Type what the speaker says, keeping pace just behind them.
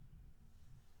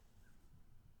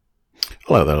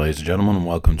Hello there, ladies and gentlemen, and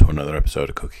welcome to another episode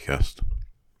of CookieCast.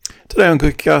 Today on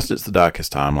CookieCast, it's the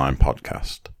Darkest Timeline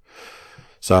podcast.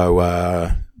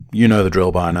 So, you know the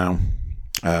drill by now,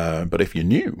 but if you're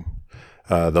new,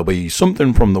 there'll be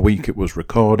something from the week it was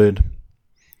recorded,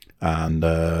 and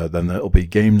then there'll be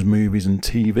games, movies, and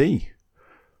TV.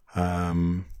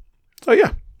 So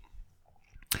yeah,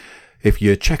 if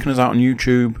you're checking us out on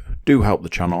YouTube, do help the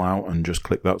channel out and just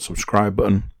click that subscribe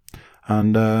button.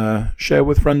 And share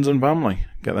with friends and family.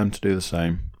 Get them to do the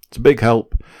same. It's a big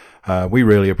help. We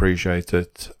really appreciate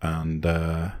it. And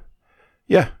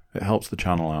yeah, it helps the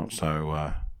channel out.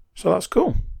 So that's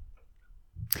cool.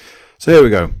 So here we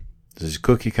go. This is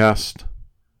CookieCast,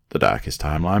 the Darkest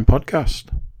Timeline podcast.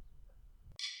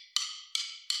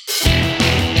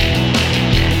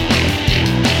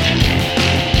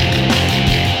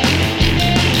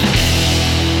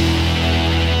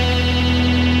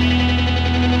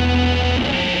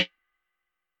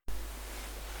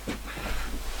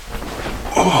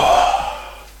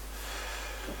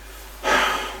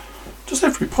 Does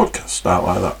every podcast start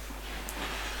like that?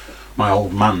 My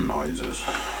old man noises.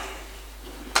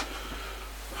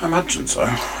 I imagine so.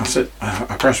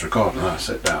 I press record and then I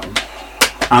sit down.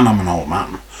 And I'm an old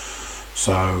man.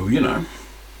 So,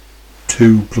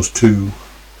 2 plus 2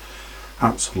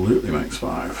 absolutely makes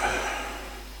 5.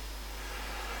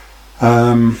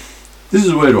 This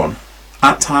is a weird one.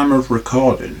 At time of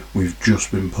recording, we've just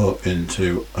been put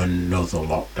into another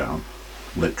lockdown.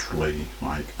 Literally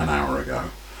like an hour ago.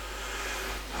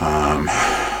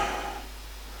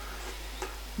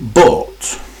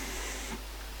 But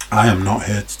I am not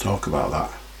here to talk about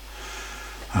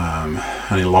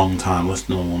that. Any long time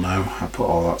listener will know I put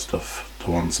all that stuff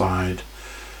to one side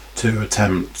to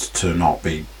attempt to not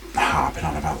be harping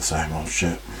on about the same old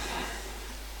shit.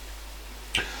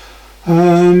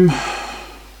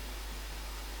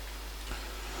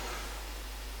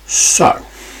 So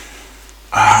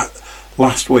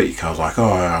last week I was like,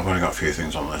 I've only got a few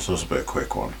things on this. This will be a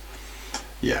quick one.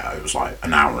 Yeah, it was like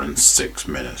an hour and 6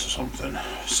 minutes or something.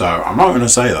 So I'm not going to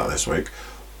say that this week.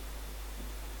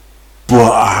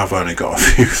 But I have only got a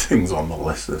few things on the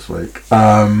list this week.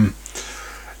 Not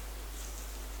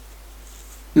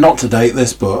to date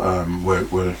this, but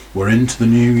we're into the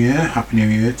new year. Happy New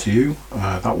Year to you.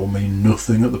 That will mean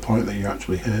nothing at the point that you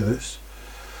actually hear this.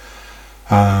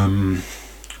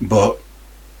 But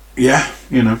yeah,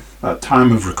 at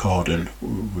time of recording,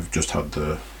 we've just had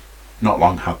not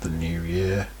long had the new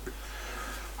year.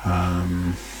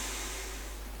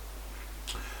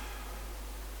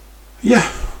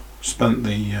 Yeah, spent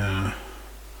New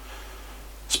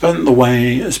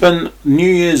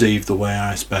Year's Eve the way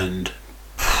I spend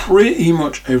pretty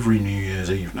much every New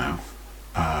Year's Eve now,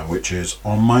 which is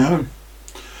on my own.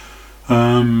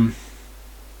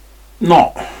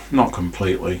 Not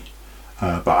completely.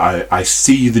 But I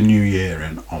see the new year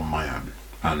in on my own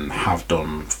and have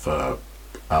done for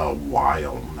a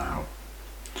while now.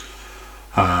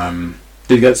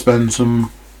 Did get to spend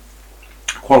some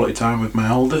quality time with my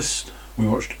eldest. We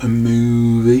watched a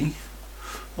movie.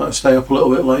 Let her stay up a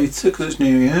little bit later because it's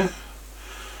New Year.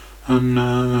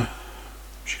 And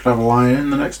she could have a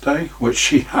lie-in the next day, which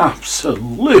she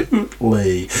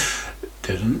absolutely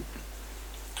didn't.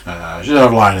 She did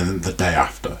have a lie-in the day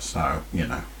after, so,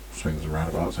 swings and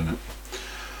roundabouts in it.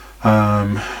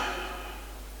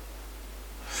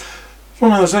 It's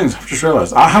one of those things I've just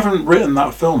realised. I haven't written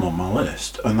that film on my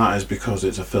list, and that is because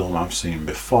it's a film I've seen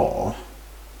before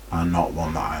and not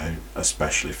one that I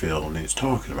especially feel needs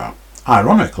talking about.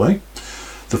 Ironically,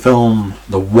 the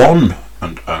one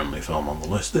and only film on the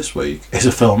list this week is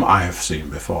a film I have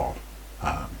seen before.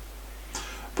 But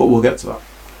we'll get to that.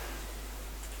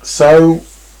 So,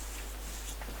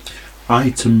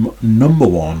 item number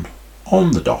 1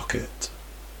 on the docket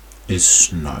is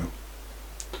snow.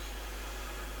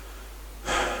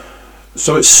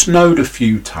 So it snowed a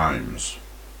few times.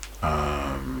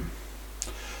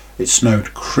 It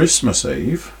snowed Christmas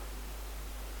Eve.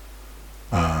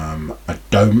 I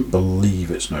don't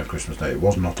believe it snowed Christmas Day. It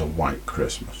was not a white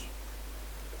Christmas.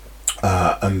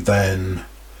 And then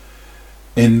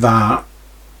in that,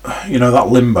 that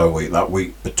limbo week, that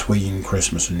week between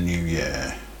Christmas and New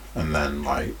Year, and then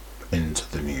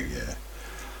into the new year.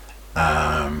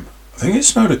 I think it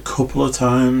snowed a couple of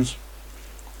times.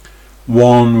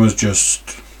 One was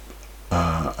just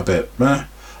a bit meh.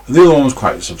 The other one was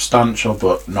quite substantial,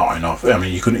 but not enough. I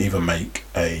mean, you couldn't even make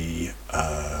a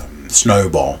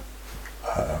snowball.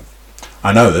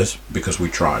 I know this because we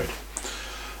tried.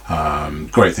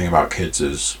 Great thing about kids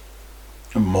is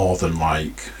more than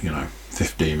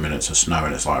 15 minutes of snow,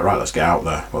 and it's like, right, let's get out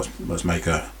there. Let's make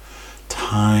a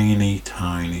tiny,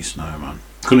 tiny snowman.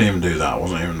 Couldn't even do that.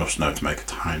 Wasn't even enough snow to make a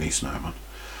tiny snowman.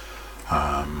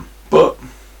 But,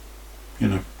 you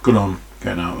know, good on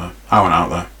getting out there. I went out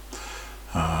there.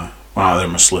 Went out there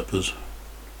in my slippers.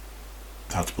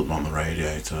 Had to put them on the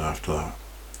radiator after that.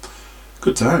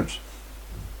 Good times.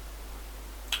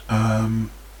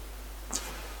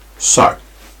 So,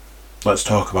 let's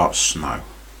talk about snow.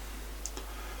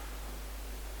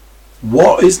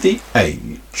 What is the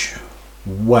age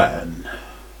when?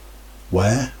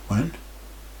 Where? When?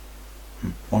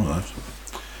 One of those.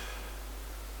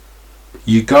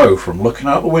 You go from looking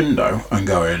out the window and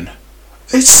going,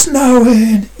 it's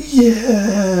snowing,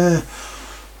 yeah!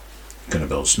 Gonna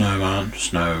build snowman,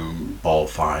 snowball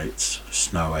fights,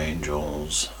 snow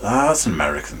angels. That's an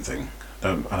American thing.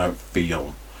 I don't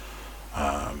feel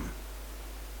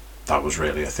that was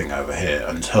really a thing over here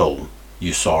until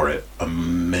you saw it a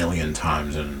million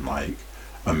times in like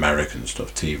American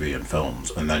stuff, TV and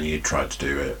films, and then you tried to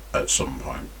do it at some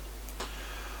point.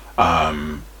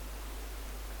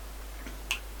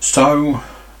 So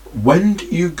when do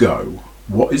you go?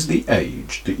 What is the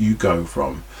age that you go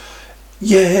from,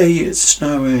 yay, it's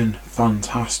snowing,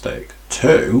 fantastic,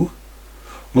 to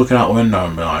looking out the window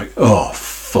and be like, oh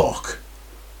fuck,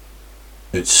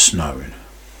 it's snowing?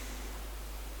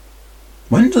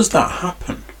 When does that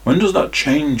happen? When does that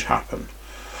change happen?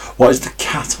 What is the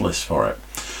catalyst for it?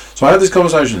 So I had this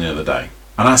conversation the other day,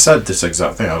 and I said this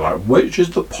exact thing. I was like, which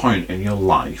is the point in your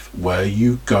life where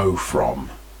you go from,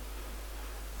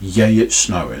 yay, it's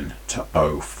snowing, to,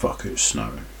 oh fuck, it's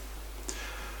snowing?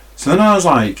 So then I was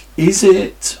like, is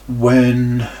it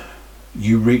when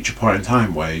you reach a point in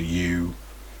time where you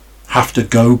have to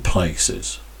go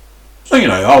places? So, you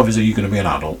know, obviously you're going to be an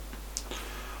adult.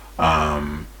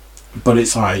 But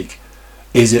it's like,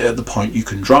 is it at the point you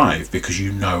can drive? Because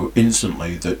you know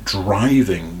instantly that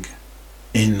driving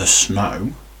in the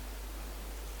snow,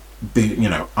 you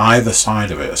know, either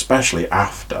side of it, especially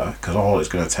after, because all it's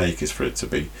going to take is for it to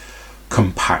be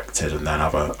compacted and then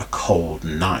have a cold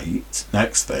night.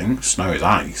 Next thing, snow is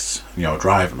ice and you're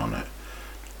driving on it.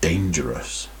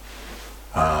 Dangerous.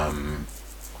 I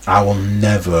will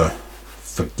never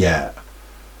forget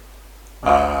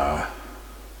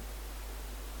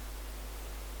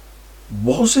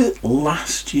was it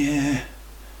last year?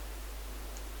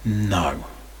 No.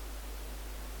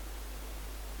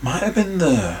 Might have been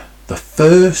the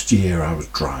first year I was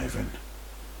driving.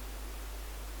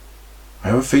 I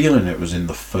have a feeling it was in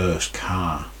the first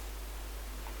car.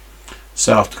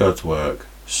 Set off to go to work,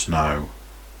 snow,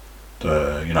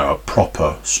 a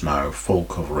proper snow, full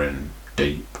covering,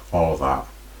 deep, all that.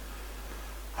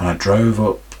 And I drove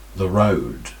up the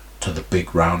road to the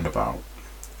big roundabout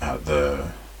at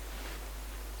the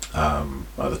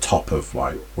top of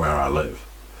like where I live,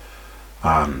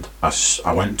 and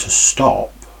I went to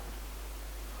stop,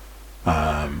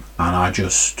 and I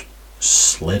just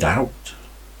slid out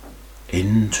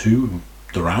into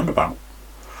the roundabout.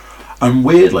 And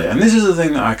weirdly, and this is the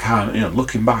thing that I can't,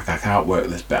 looking back, I can't work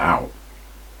this bit out,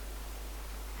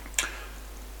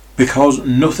 because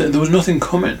there was nothing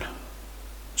coming.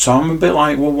 So I'm a bit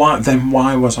like, well,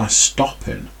 why was I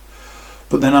stopping?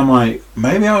 But then I'm like,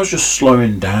 maybe I was just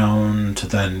slowing down to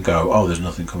then go, oh, there's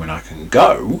nothing coming, I can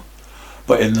go.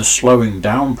 But in the slowing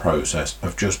down process,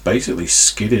 I've just basically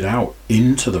skidded out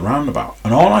into the roundabout.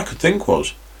 And all I could think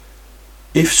was,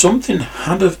 if something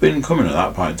had have been coming at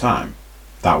that point in time,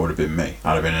 that would have been me.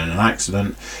 I'd have been in an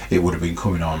accident. It would have been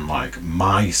coming on like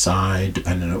my side,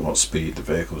 depending on what speed the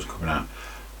vehicle was coming at.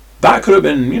 That could have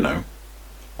been,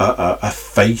 a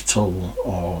fatal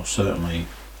or certainly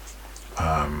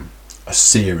a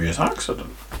serious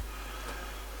accident.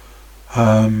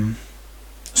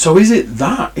 So is it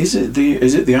that? Is it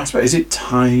the aspect? Is it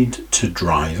tied to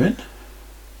driving?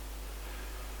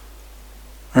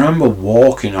 I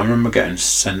remember getting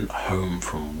sent home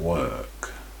from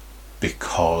work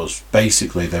because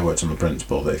basically they worked on the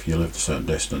principle that if you lived a certain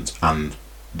distance and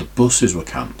the buses were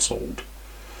cancelled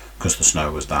because the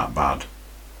snow was that bad,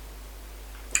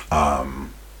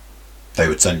 they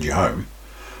would send you home.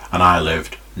 And I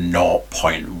lived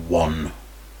 0.1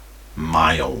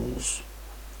 miles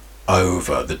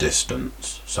over the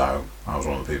distance, so I was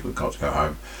one of the people that got to go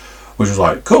home, which was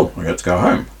like, cool, I get to go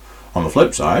home. On the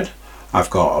flip side, I've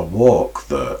got a walk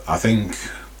that I think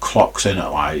clocks in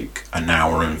at like an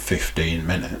hour and 15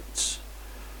 minutes,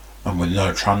 and with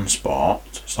no transport,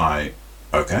 it's like,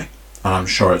 okay. And I'm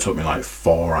sure it took me like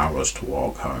 4 hours to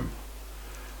walk home,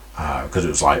 because it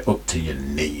was like up to your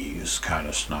knees kind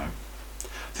of snow.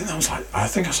 I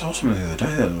think I saw something the other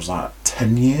day that was like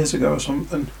 10 years ago or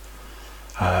something.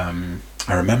 I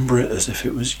remember it as if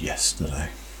it was yesterday.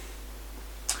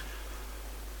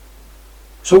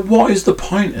 So what is the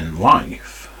point in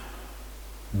life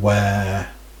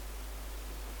where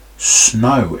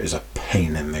snow is a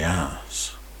pain in the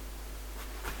ass?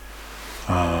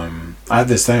 I had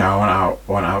this thing. I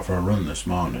went out for a run this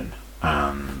morning,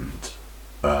 and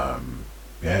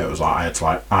it was like I had to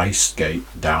like ice skate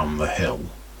down the hill,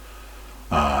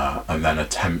 and then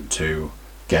attempt to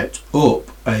get up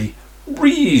a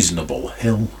reasonable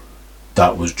hill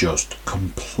that was just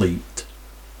complete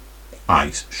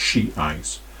ice, sheet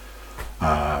ice,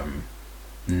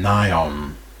 nigh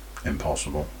on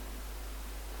impossible.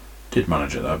 Did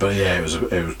manage it though, but yeah, it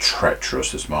was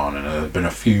treacherous this morning. There have been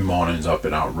a few mornings I've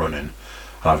been out running, and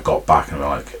I've got back and I'm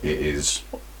like, it is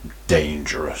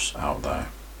dangerous out there.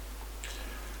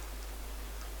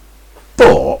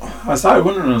 But I started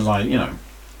wondering, I was like,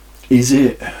 is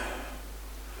it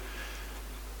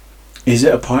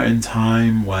a point in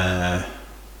time where,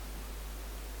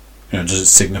 does it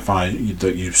signify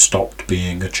that you've stopped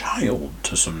being a child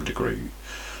to some degree?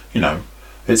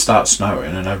 It starts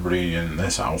snowing and everybody in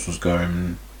this house was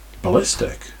going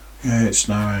ballistic. Yeah, it's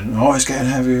snowing. Oh, it's getting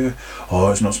heavier. Oh,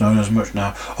 it's not snowing as much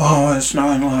now. Oh, it's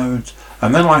snowing loads.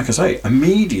 And then, like I say,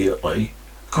 immediately,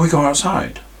 can we go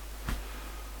outside?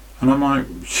 And I'm like,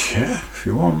 yeah, if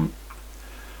you want.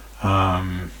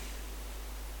 And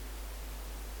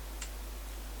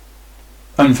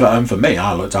for me,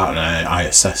 I looked out and I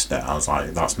assessed it. I was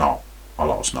like, that's not a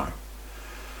lot of snow.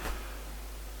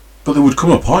 But there would come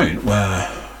a point where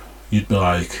you'd be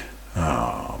like,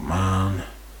 oh man,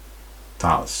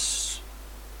 it's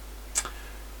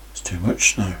too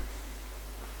much snow.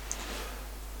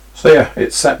 So yeah,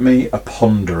 it set me a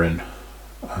pondering.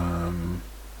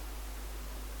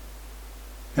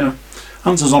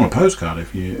 Answers on a postcard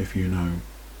if you know.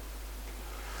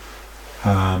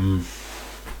 I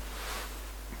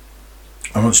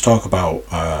want to talk about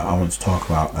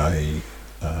a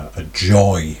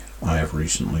joy I have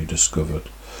recently discovered,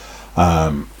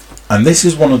 and this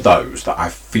is one of those that I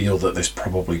feel that this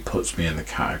probably puts me in the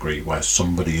category where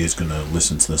somebody is going to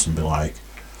listen to this and be like,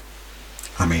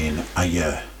 I mean, are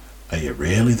you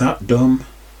really that dumb?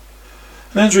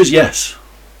 And the answer is yes.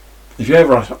 If you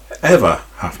ever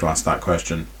have to ask that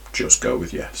question, just go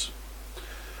with yes.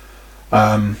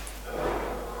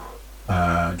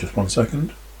 Just 1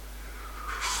 second.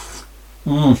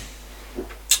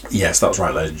 Yes, that's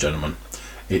right, ladies and gentlemen.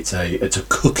 It's a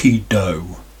cookie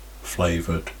dough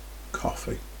flavoured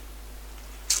coffee.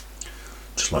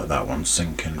 Just let that one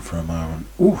sink in for a moment.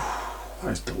 Ooh,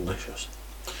 that is delicious.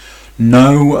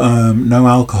 No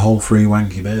alcohol-free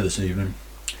wanky beer this evening.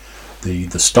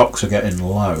 The stocks are getting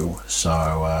low,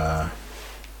 so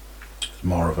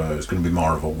it's going to be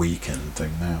more of a weekend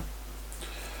thing now.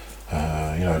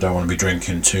 I don't want to be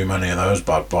drinking too many of those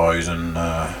bad boys and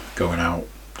going out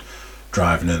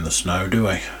driving in the snow, do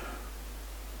I?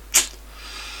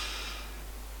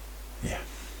 Yeah.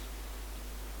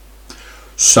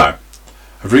 So,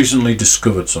 I've recently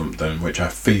discovered something which I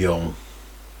feel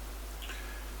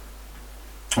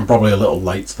I'm probably a little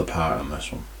late to the party on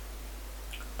this one.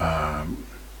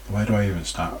 Where do I even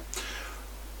start?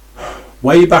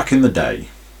 Way back in the day,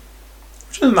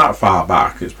 which isn't that far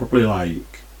back, it's probably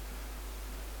like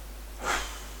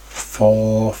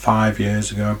 4-5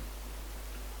 years ago,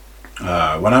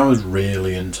 when I was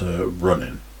really into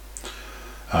running,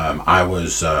 I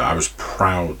was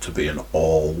proud to be an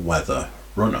all-weather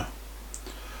runner.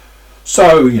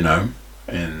 So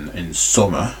in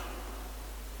summer,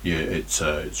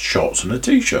 it's shorts and a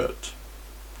t-shirt.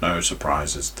 No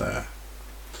surprises there.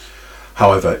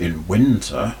 However, in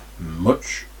winter,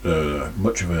 much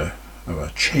of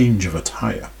a change of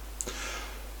attire.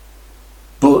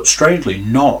 But strangely,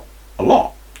 not a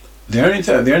lot. The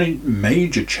only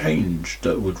major change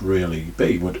that would really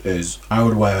be is I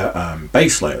would wear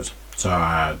base layers. So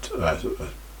I had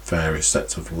various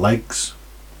sets of legs.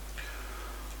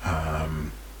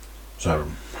 So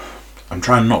I'm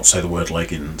trying not to say the word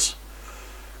leggings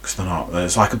because they're not.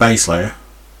 It's like a base layer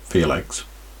for your legs,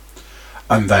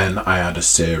 and then I had a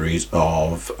series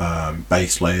of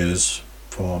base layers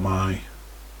for my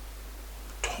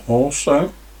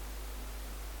torso.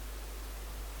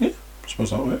 Yeah, I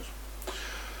suppose that works.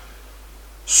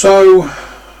 So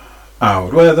I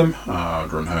would wear them. I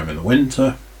would run home in the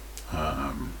winter,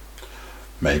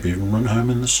 maybe even run home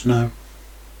in the snow.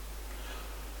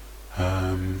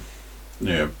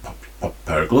 Pop a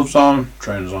pair of gloves on,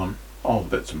 trainers on, all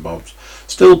the bits and bobs.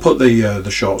 Still put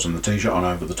the shorts and the t-shirt on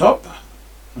over the top.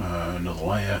 Another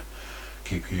layer,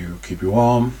 keep you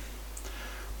warm.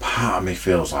 Part of me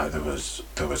feels like there was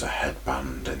a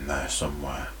headband in there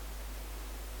somewhere.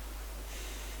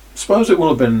 I suppose will it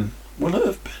have been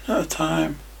at a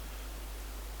time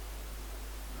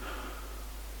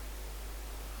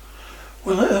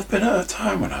Will it have been at a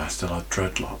time when I still had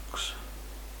dreadlocks?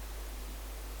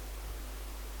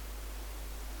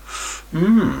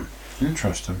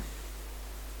 Interesting.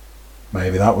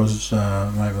 Maybe that was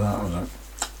it.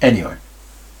 Anyway,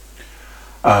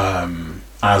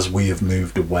 as we have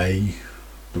moved away,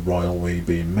 the royal we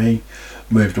being me,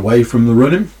 moved away from the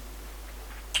running.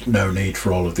 No need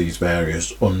for all of these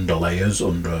various underlayers,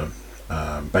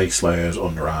 base layers,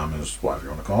 under armours, whatever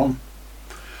you want to call them.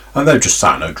 And they've just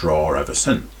sat in a drawer ever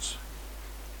since.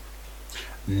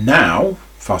 Now,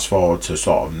 fast forward to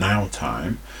sort of now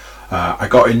time, I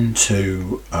got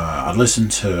into, I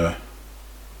listened to,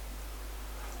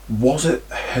 was it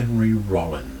Henry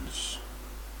Rollins?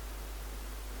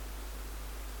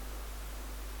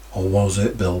 Or was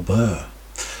it Bill Burr?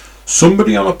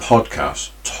 Somebody on a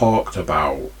podcast talked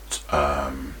about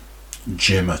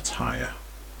gym attire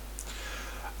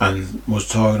and was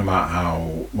talking about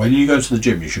how when you go to the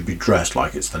gym you should be dressed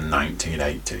like it's the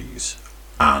 1980s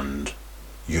and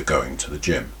you're going to the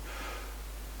gym.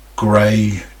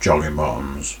 Grey jogging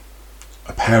bottoms,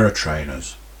 a pair of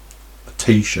trainers, a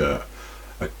t-shirt,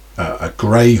 a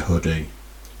grey hoodie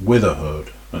with a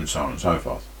hood, and so on and so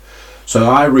forth. So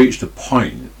I reached a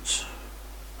point,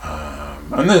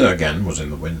 and then again was in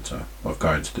the winter, of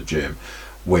going to the gym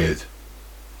with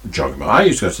jogging bottoms. I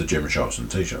used to go to the gym in shorts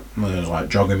and t-shirt. And it was like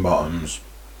jogging bottoms,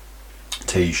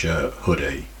 t-shirt,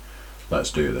 hoodie,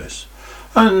 let's do this.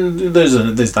 And there's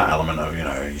that element of, you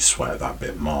know, you sweat that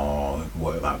bit more,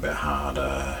 work that bit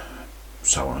harder,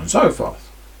 so on and so forth.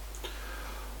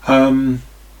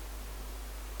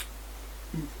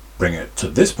 Bring it to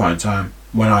this point in time,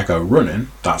 when I go running,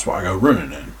 that's what I go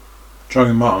running in.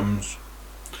 Jogging bottoms,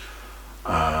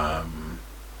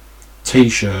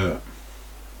 t-shirt,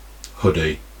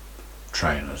 hoodie,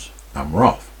 trainers, and we're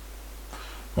off.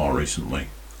 More recently,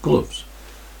 gloves.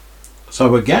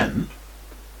 So again,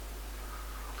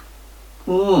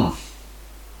 that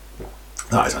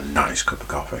is a nice cup of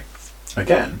coffee.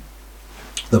 Again,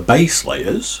 the base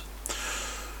layers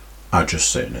are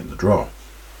just sitting in the drawer.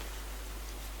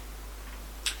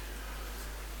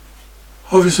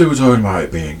 Obviously we're talking about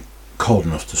it being cold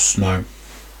enough to snow.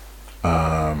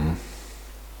 I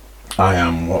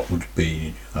am what would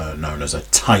be known as a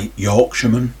tight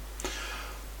Yorkshireman.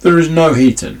 There is no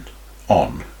heating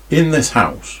on in this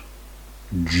house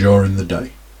during the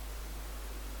day.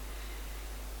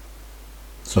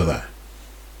 So there.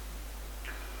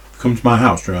 Come to my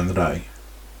house during the day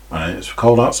and it's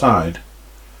cold outside,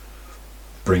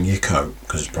 bring your coat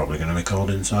because it's probably going to be cold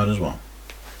inside as well.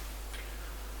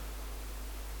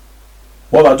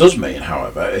 What that does mean,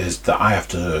 however, is that I have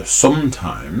to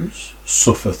sometimes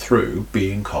suffer through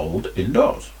being cold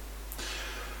indoors.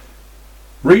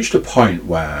 Reached a point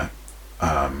where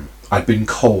I'd been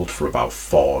cold for about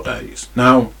 4 days.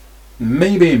 Now,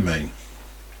 me being me,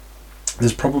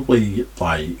 there's probably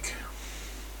like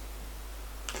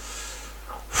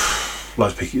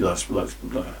there's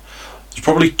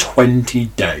probably 20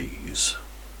 days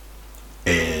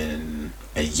in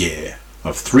a year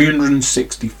of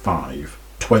 365.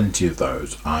 20 of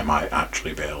those I might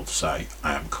actually be able to say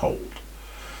I am cold.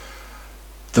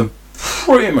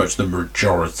 Pretty much the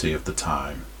majority of the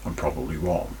time I'm probably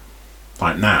warm.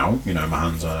 Like now, you know, my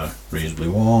hands are reasonably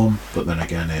warm, but then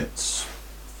again it's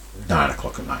 9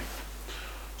 o'clock at night.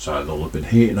 So they'll have been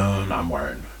heating on, I'm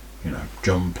wearing, you know,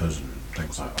 jumpers and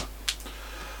things like that.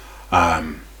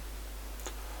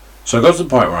 So I got to the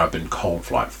point where I've been cold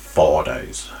for like 4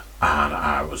 days and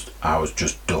I was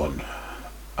just done.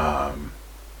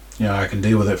 You know, I can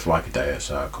deal with it for like a day or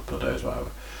so, a couple of days, whatever.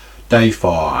 Day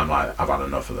 4, I'm like, I've had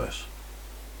enough of this.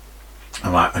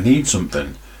 I'm like, I need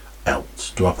something else.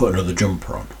 Do I put another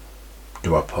jumper on?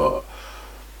 Do I put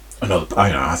another,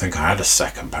 you know, I think I had a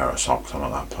second pair of socks on at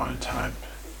that point in time.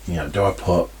 You know, do I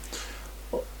put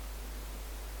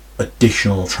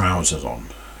additional trousers on?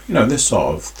 You know, this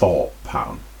sort of thought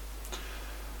pattern.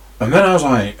 And then I was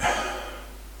like,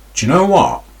 do you know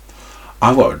what?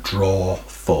 I've got a drawer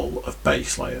full of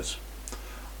base layers.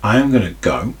 I am going to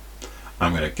go,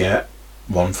 I'm going to get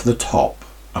one for the top,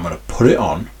 I'm going to put it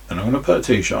on, and I'm going to put a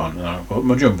t-shirt on, and I'm going to put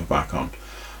my jumper back on,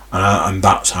 and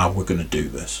that's how we're going to do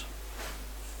this.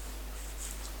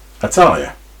 I tell you,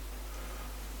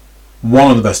 one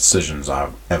of the best decisions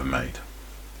I've ever made.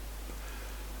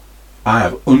 I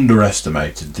have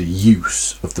underestimated the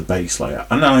use of the base layer,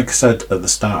 and like I said at the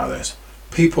start of this,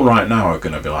 people right now are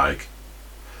going to be like,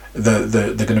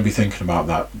 they're going to be thinking about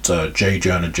that J.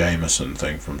 Jonah Jameson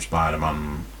thing from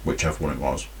Spider-Man, whichever one it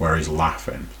was, where he's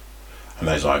laughing, and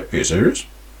they're like, "Are you serious?"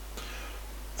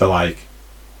 They're like,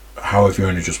 "How have you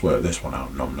only just worked this one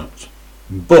out, numbnuts?"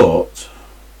 But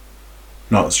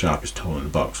Not the sharpest tool in the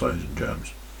box, ladies and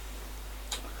germs.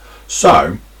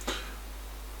 So,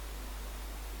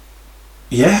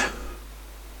 yeah,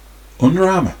 Under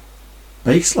Armour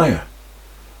base layer.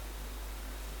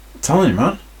 I'm telling you,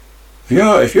 man,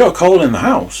 if you're cold in the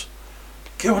house,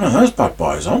 get one of those bad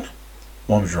boys on.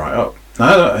 Warms you right up.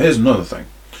 Now, here's another thing.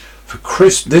 For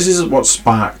this is what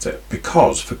sparked it,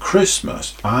 because for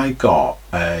Christmas I got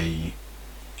a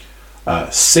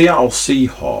Seattle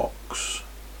Seahawks,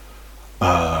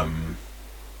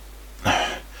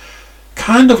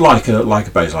 kind of like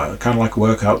a base layer, kind of like a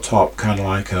workout top, kind of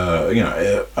like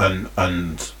a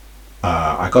and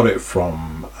I got it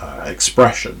from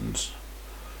Expressions,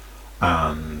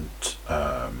 and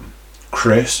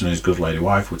Chris and his good lady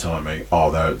wife were telling me,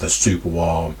 oh, they're super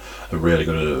warm, they're really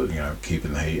good at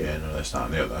keeping the heat in and this, that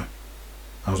and the other.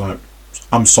 I was like,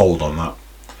 I'm sold on that.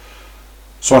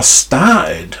 So I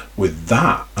started with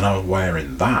that, and I was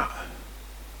wearing that.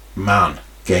 Man,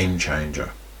 game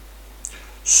changer.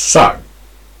 So,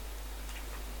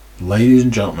 ladies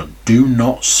and gentlemen, do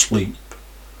not sleep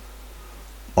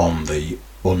on the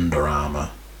Under Armour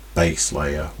base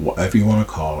layer, whatever you want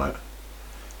to call it.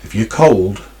 If you're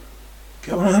cold,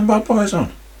 get one of them bad boys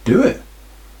on. Do it.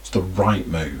 It's the right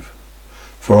move.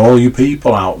 For all you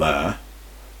people out there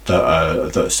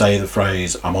that say the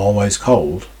phrase, I'm always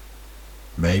cold,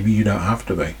 maybe you don't have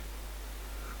to be.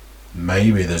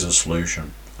 Maybe there's a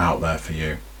solution out there for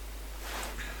you.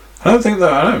 I don't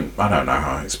know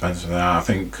how expensive they are. I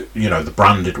think, the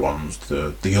branded ones,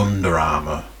 the Under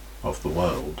Armour of the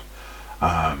world,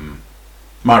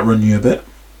 might run you a bit,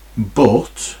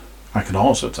 but I can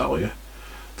also tell you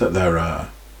that there are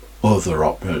other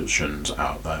options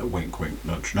out there. Wink, wink,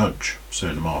 nudge, nudge.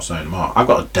 Say no more, say no more. I've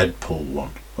got a Deadpool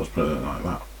one. Let's put it like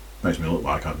that. Makes me look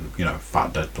like I'm,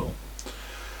 fat Deadpool.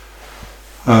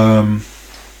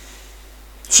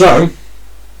 So,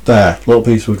 there, little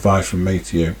piece of advice from me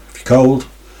to you. If you're cold,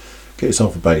 get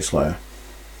yourself a base layer.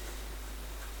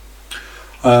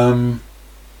 So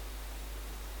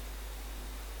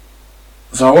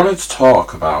I wanted to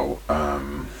talk about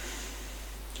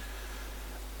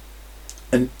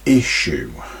an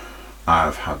issue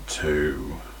I've had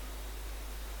to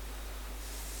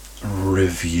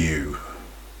review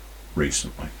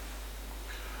recently.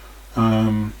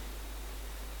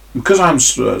 Because I'm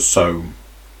so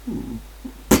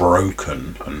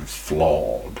broken and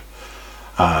flawed,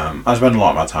 I spend a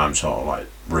lot of my time sort of like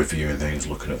reviewing things,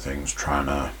 looking at things, trying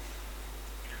to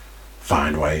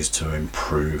find ways to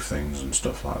improve things and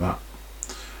stuff like that.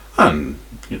 And,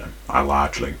 I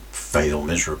largely fail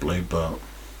miserably, but,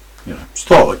 it's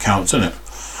thought that counts, isn't it?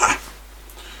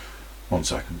 1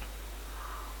 second.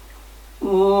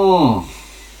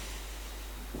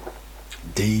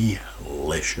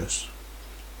 Delicious.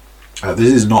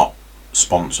 This is not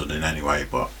sponsored in any way,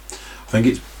 but I think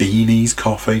it's Beanie's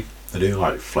Coffee. They do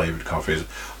like flavoured coffees.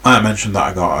 I mentioned that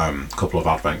I got a couple of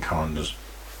advent calendars,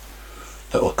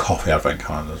 little coffee advent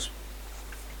calendars.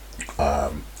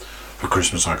 For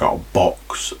Christmas I got a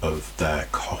box of their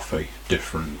coffee,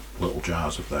 different little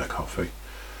jars of their coffee.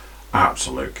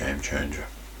 Absolute game changer,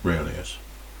 really is.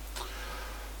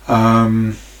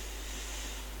 What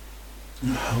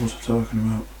the hell was I talking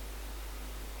about?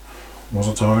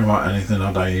 Wasn't talking about anything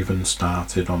had I even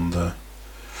started on the...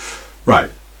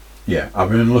 Right, yeah, I've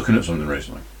been looking at something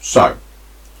recently. So,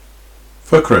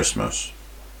 for Christmas,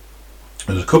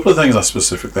 there's a couple of things I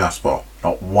specifically asked for,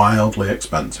 not wildly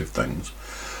expensive things.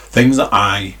 Things that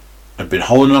I had been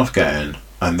holding off getting,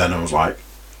 and then I was like,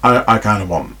 I kind of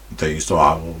want these, so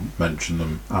I will mention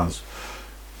them as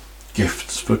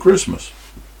gifts for Christmas.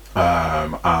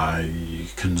 I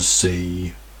can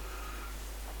see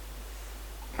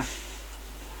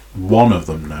one of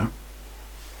them now,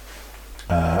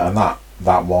 and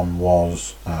that one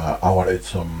was I wanted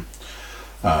some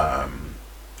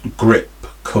grip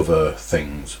cover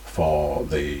things for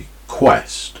the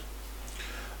Quest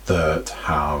that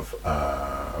have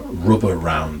rubber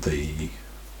around the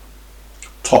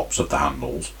tops of the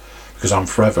handles, because I'm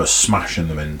forever smashing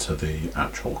them into the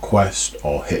actual Quest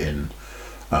or hitting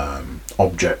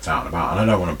objects out and about, and I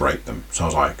don't want to break them. So I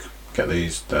was like, get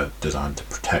these, they're designed to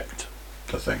protect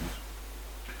the things.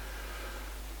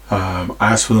 I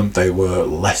asked for them, they were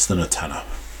less than a tenner.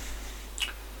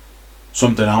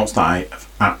 Something else that I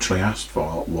actually asked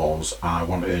for was I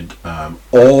wanted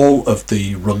all of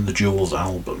the Run the Jewels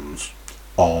albums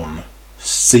on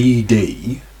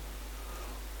CD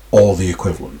or the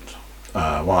equivalent.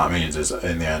 What that means is,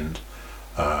 in the end,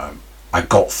 I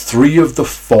got 3 of the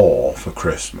 4 for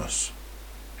Christmas.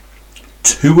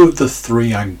 2 of the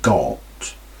 3 I got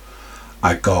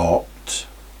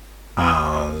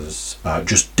as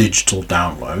just digital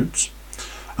downloads,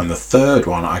 And the third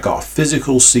one, I got a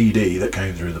physical CD that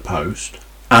came through the post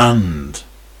and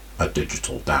a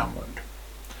digital download.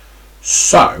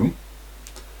 So,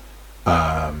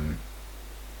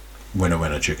 winner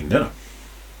winner chicken dinner.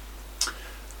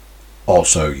 Or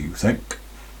so you think.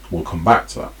 We'll come back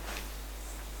to that.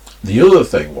 The other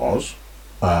thing was,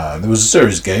 there was a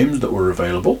series of games that were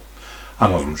available,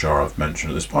 and as I'm sure I've mentioned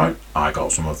at this point, I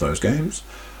got some of those games.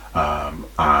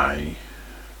 I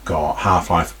got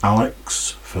Half-Life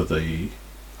Alyx for the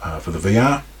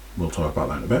VR. We'll talk about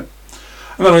that in a bit.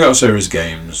 And then I got a series of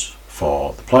games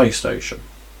for the PlayStation.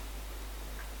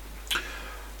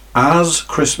 As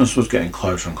Christmas was getting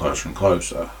closer and closer and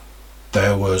closer,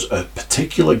 there was a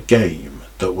particular game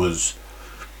that was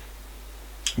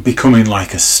becoming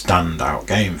like a standout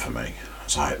game for me.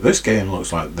 It's like, this game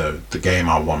looks like the game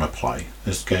I want to play.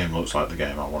 This game looks like the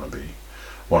game I want to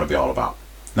be all about.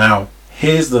 Now,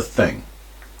 here's the thing.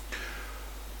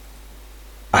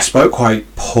 I spoke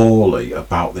quite poorly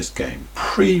about this game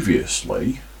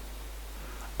previously,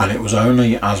 and it was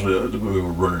only as we were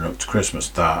running up to Christmas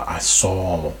that I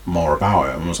saw more about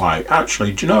it and was like,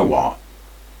 actually, do you know what?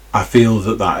 I feel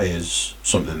that is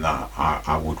something that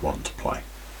I would want to play.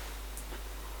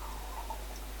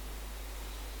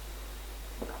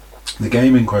 The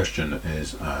game in question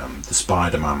is the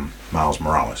Spider-Man Miles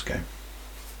Morales game.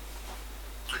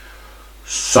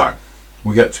 So,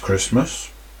 we get to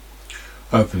Christmas,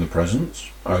 open the presents,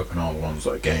 open all the ones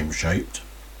that are game shaped.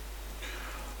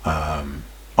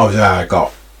 Obviously I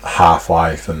got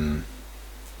Half-Life, and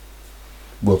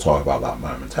we'll talk about that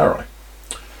momentarily.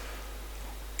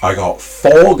 I got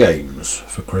 4 games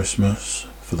for Christmas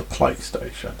for the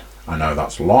PlayStation. I know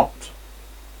that's a lot.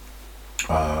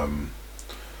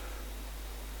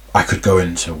 I could go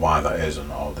into why that is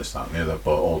and all this, that and the other,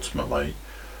 but ultimately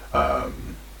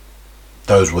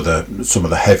those were some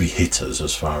of the heavy hitters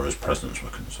as far as presents were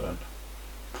concerned.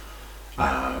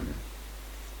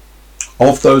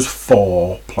 Of those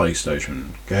 4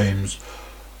 PlayStation games,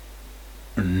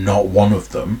 not one of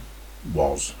them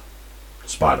was a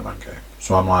Spider-Man game.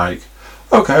 So I'm like,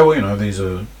 okay, well, you know, these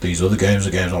are the games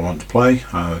I want to play,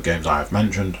 games I have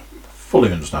mentioned,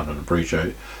 fully understand and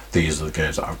appreciate. These are the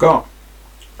games that I've got.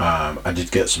 I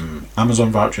did get some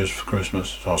Amazon vouchers for Christmas,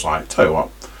 so I was like, tell you what,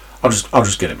 I'll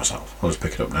just get it myself. I'll just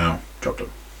pick it up now, job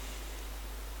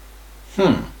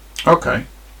done. Okay.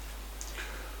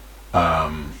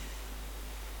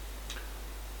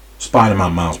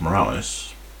 Spider-Man Miles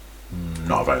Morales,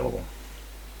 not available.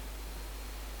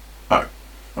 Oh,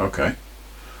 okay.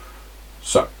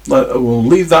 So, we'll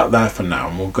leave that there for now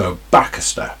and we'll go back a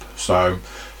step. So,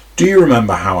 do you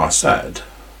remember how I said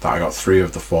that I got 3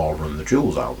 of the 4 Run the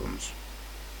Jewels albums?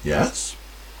 Yes?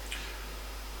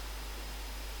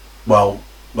 Well,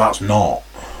 that's not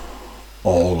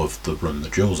all of the Run the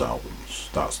Jewels albums.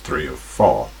 That's 3 of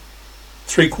 4.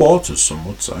 3/4, some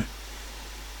would say.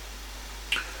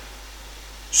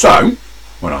 So,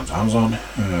 went on to Amazon.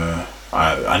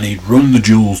 I need Run the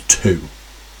Jewels 2.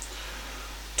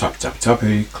 Tappy, tappy,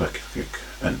 tappy, click, click,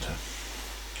 enter.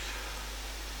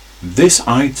 This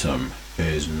item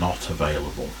is not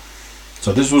available.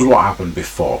 So this was what happened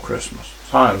before Christmas.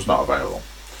 This item's not available.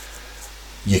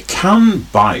 You can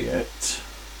buy it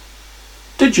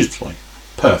digitally.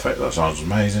 Perfect, that sounds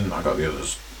amazing. I got the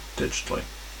others digitally.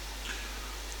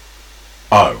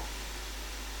 Oh.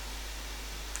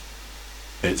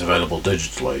 It's available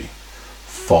digitally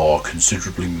for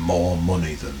considerably more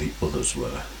money than the others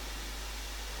were.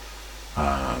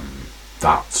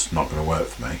 That's not going to work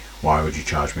for me. Why would you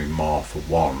charge me more for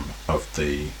one of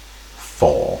the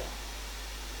 4?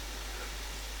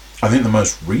 I think the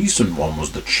most recent one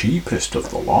was the cheapest of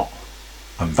the lot,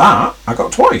 and that I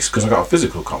got twice because I got a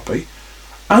physical copy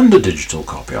and a digital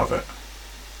copy of it.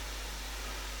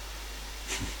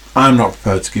 I'm not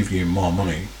prepared to give you more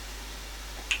money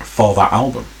for that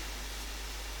album.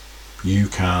 You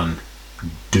can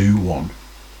do one.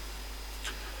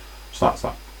 So that's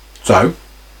that. So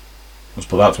let's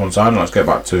put that to one side and let's get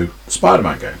back to the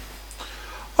Spider-Man game.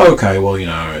 Okay, well, you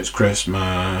know, it's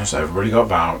Christmas, everybody got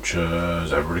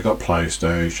vouchers, everybody got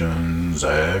PlayStations,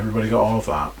 everybody got all of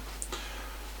that.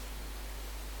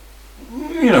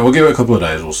 You know, we'll give it a couple of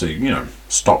days, we'll see, you know,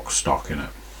 stock in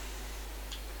it.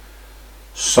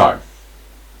 So,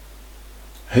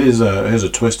 here's a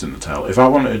twist in the tale. If I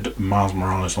wanted Miles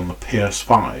Morales on the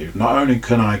PS5, not only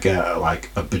can I get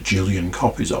like a bajillion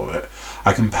copies of it,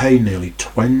 I can pay nearly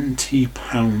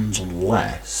 £20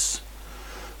 less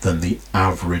than the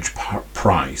average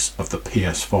price of the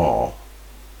PS4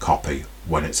 copy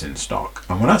when it's in stock.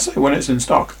 And when I say when it's in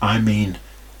stock, I mean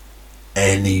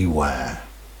anywhere.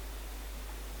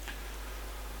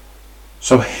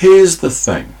 So here's the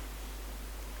thing.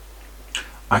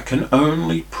 I can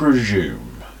only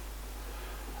presume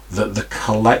that the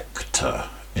collector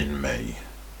in me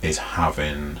is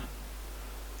having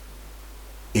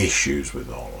issues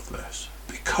with all of this,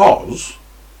 because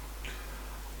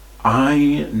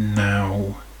I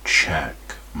now check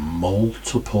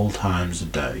multiple times a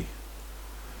day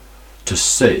to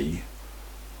see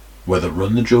whether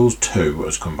Run the Jewels 2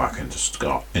 has come back into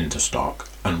stock,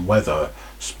 and whether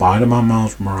Spider-Man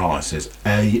Miles Morales is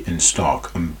A, in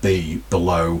stock, and B,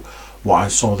 below what I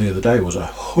saw the other day was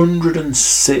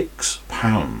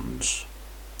 £106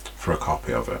 for a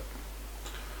copy of it.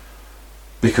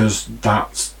 Because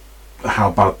that's how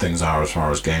bad things are as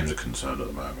far as games are concerned at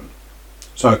the moment.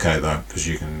 It's okay though, because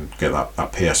you can get that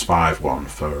PS5 one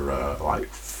for like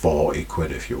 40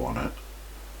 quid if you want it.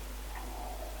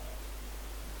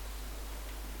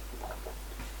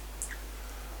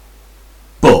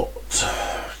 But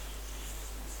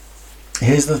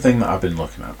here's the thing that I've been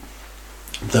looking at.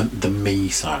 The me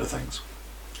side of things.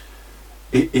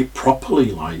 It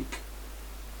properly like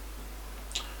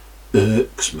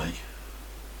irks me.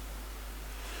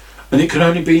 And it can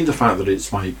only be the fact that it's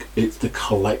the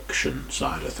collection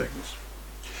side of things.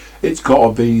 It's got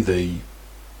to be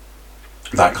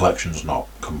that collection's not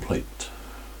complete.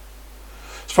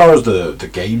 As far as the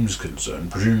game's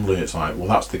concerned, presumably it's like, well,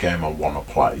 that's the game I want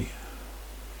to play.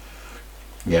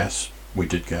 Yes, we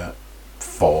did get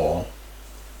 4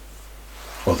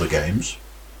 other games,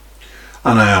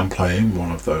 and I am playing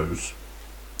one of those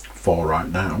 4 right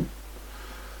now.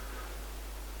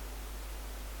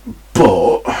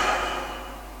 But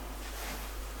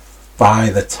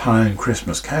by the time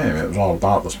Christmas came, it was all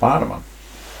about the Spider-Man.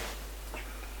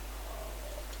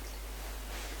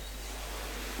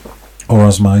 Or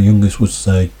as my youngest would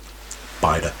say,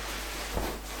 Spider.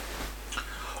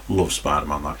 Love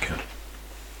Spider-Man, that kid.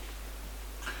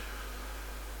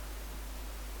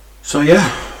 So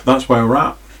yeah, that's where we're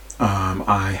at.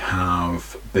 I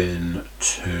have been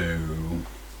to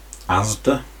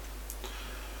Asda,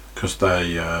 because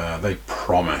they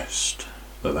promised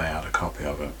that they had a copy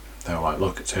of it. They were like,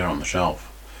 look, it's here on the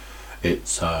shelf.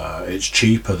 It's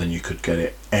cheaper than you could get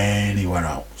it anywhere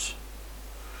else.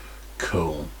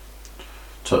 Cool.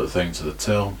 Took the thing to the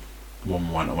till. The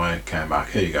woman went away, came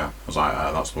back, here you go. I was like,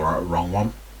 that's the wrong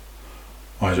one.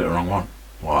 Why is it the wrong one?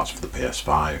 Well, that's for the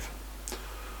PS5.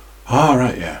 Oh,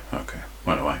 right, yeah, okay.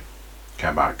 Went away.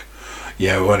 Came back.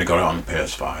 Yeah, we've only got it on the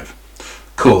PS5.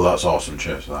 Cool, that's awesome,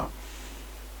 cheers for that.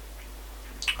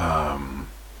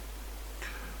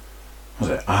 Was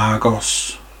it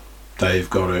Argos? Dave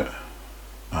got it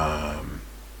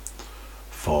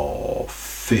for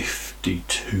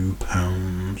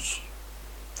 £52.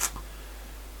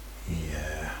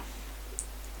 Yeah,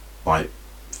 like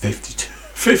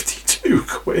 52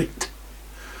 quid.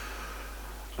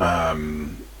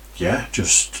 Yeah,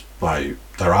 just like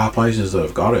there are places that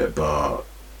have got it, but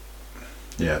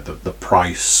yeah, the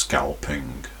price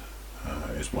scalping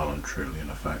is well and truly in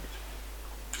effect.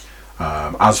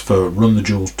 As for Run the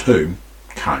Jewels 2,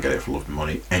 can't get it for love and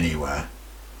money anywhere.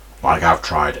 Like, I've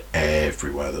tried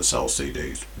everywhere that sells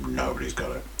CDs, nobody's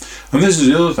got it. And this is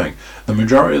the other thing, the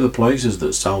majority of the places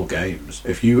that sell games,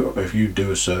 if you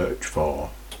do a search for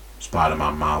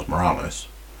Spider-Man Miles Morales,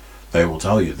 they will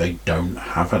tell you they don't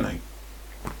have any.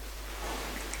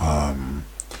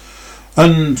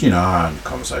 And, you know, I had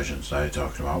conversations today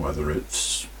talking about whether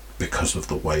it's because of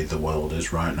the way the world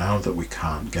is right now that we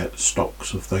can't get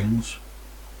stocks of things.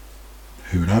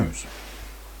 Who knows?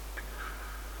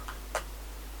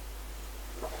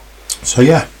 So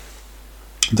yeah,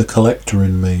 the collector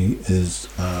in me is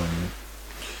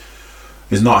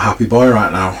not a happy boy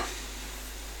right now.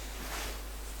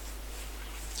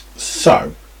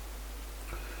 So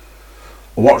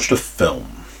I watched a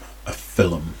film,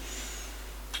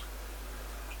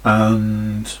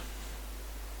 and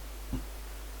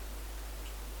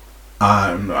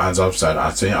as I've said,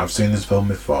 I've seen this film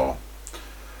before.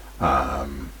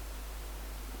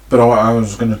 But I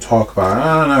was going to talk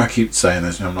about, I keep saying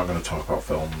this, I'm not going to talk about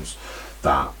films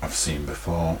that I've seen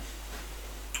before.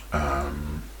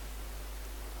 And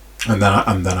then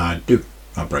I do.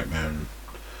 I break my own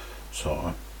sort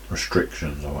of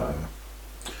restrictions or whatever.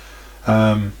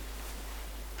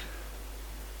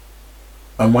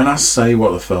 And when I say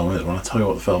what the film is, when I tell you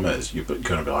what the film is, you're going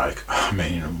to be like, I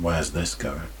mean, where's this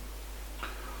going?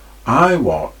 I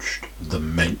watched The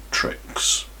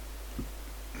Matrix.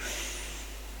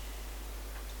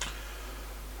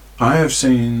 I have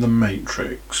seen The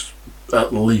Matrix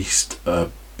at least a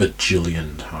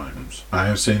bajillion times. I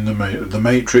have seen The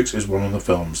Matrix is one of the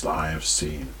films that I have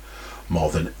seen more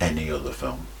than any other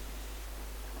film.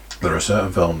 There are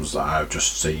certain films that I've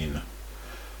just seen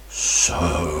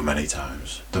so many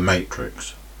times. The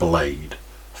Matrix, Blade,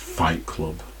 Fight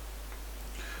Club.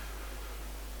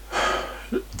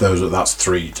 That's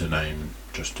three to name,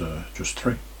 just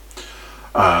three.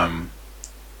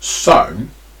 So,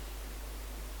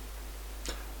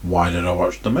 why did I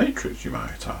watch The Matrix, you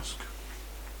might ask?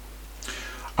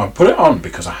 I put it on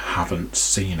because I haven't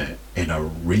seen it in a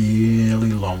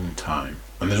really long time.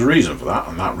 And there's a reason for that,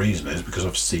 and that reason is because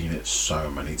I've seen it so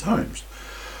many times.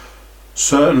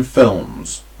 Certain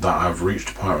films that I've reached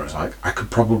a point where it's like, I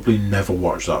could probably never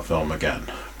watch that film again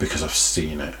because I've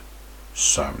seen it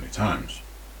so many times.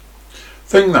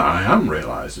 Thing that I am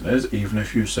realising is, even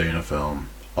if you've seen a film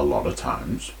a lot of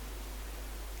times,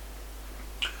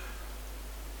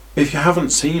 if you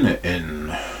haven't seen it in,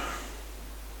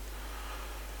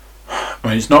 I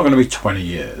mean, it's not going to be 20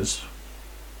 years,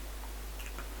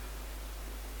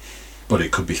 but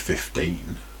it could be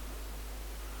 15.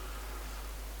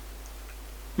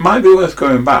 Might be worth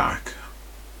going back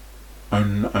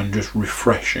and just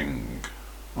refreshing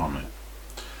on it.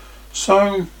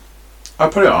 So I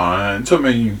put it on, and it took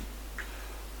me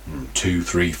 2,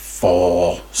 3,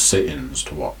 4 sittings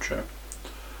to watch it.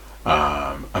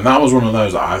 And that was one of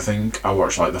those that I think I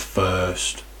watched like the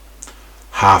first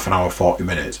half an hour, 40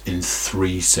 minutes in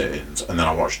 3 sittings, and then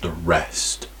I watched the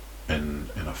rest in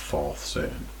a 4th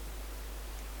sitting.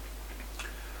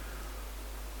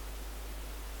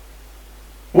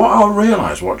 What I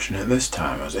realised watching it this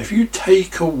time is, if you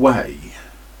take away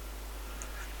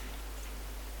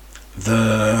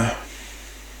the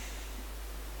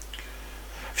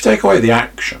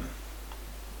action,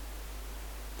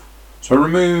 so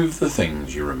remove the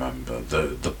things you remember,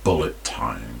 the bullet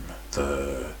time,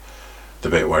 the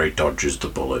bit where he dodges the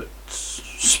bullets.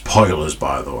 Spoilers,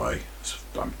 by the way.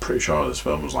 I'm pretty sure this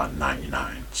film was like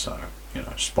 99, so,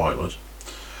 spoilers.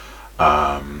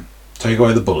 Take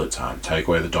away the bullet time, take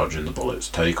away the dodging the bullets,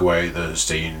 take away the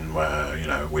scene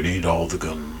where, we need all the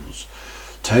guns,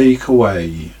 take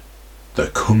away the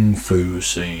kung fu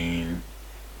scene,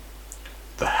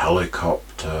 the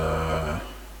helicopter,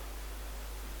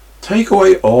 take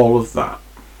away all of that,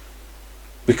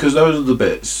 because those are the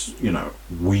bits,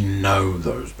 we know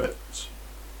those bits.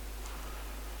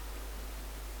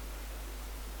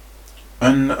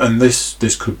 And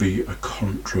this could be a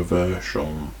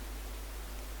controversial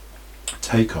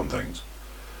take on things,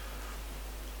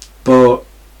 but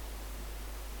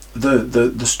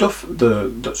the stuff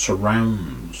that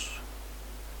surrounds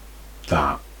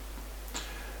that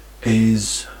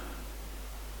is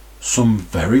some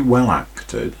very well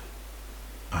acted.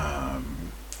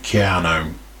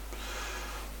 Keanu,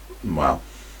 well,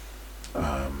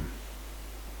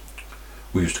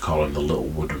 we used to call him the little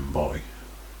wooden boy.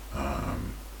 I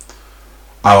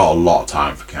got a lot of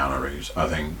time for Keanu Reeves. I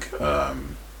think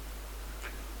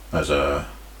as a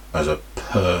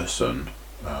person,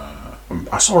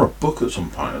 I saw a book at some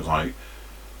point. It was like,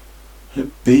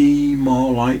 be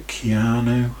more like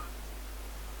Keanu,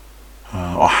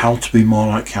 or how to be more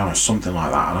like Keanu, something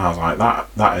like that. And I was like,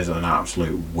 that is an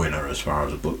absolute winner as far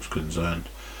as the book's concerned.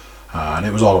 And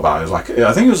it was all about, I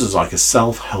think it was like a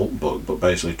self-help book, but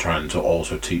basically trying to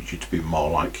also teach you to be more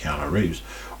like Keanu Reeves,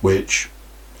 which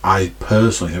I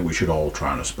personally think we should all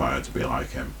try and aspire to be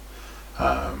like him.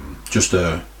 I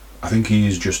think he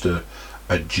is just a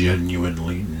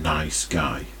genuinely nice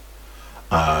guy.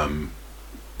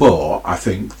 But I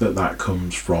think that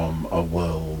comes from a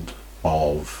world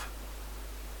of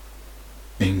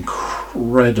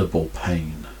incredible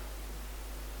pain.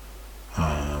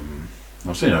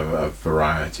 I've seen a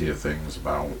variety of things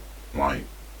about like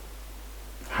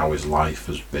how his life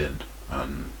has been,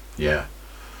 and yeah,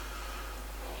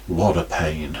 a lot of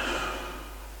pain.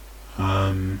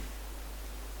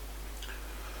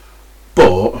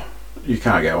 But you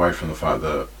can't get away from the fact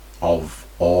that of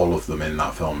all of them in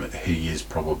that film, he is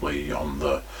probably on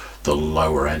the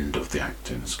lower end of the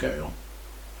acting scale.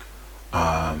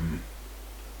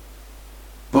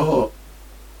 But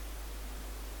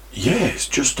yeah, it's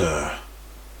just an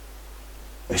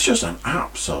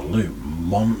absolute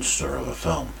monster of a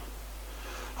film.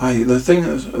 The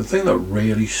thing that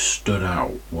really stood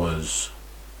out was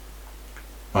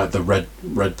like the red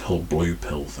pill, blue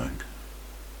pill thing,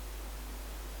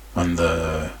 and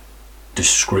the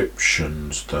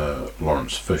descriptions that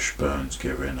Lawrence Fishburne's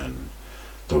giving, and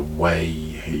the way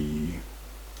he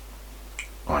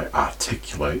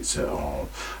articulates it all.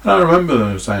 And I remember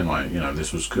them saying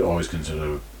this was always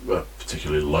considered a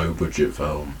particularly low budget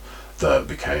film that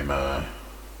became a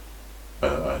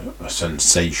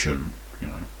sensation.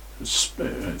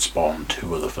 It spawned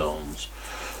 2 other films,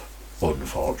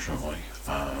 unfortunately,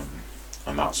 and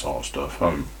and that sort of stuff.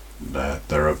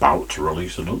 They're about to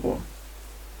release another one,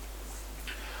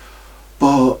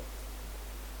 but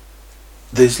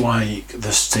there's like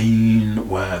the scene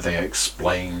where they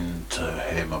explain to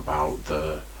him about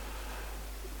the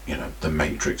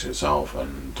Matrix itself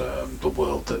and the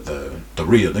world, that the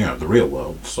real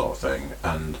world sort of thing,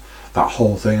 and that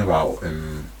whole thing about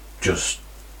him just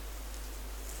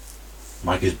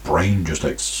like his brain just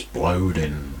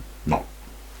exploding, not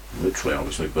literally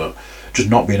obviously, but just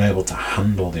not being able to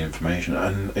handle the information.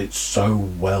 And it's so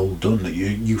well done that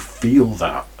you feel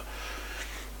that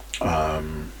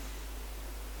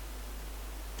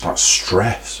that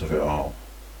stress of it all.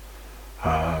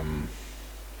 And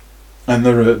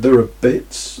there are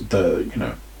bits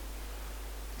that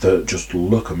that just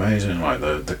look amazing, like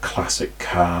the classic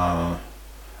car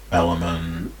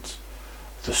element,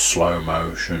 the slow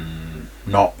motion,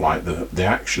 not like the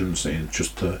action scenes,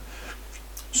 just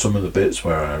some of the bits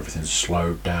where everything's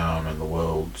slowed down and the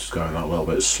world's going that little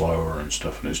bit slower and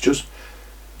stuff, and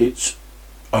it's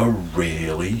a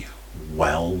really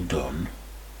well done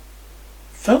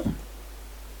film.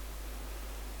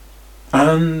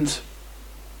 And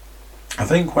I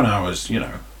think when I was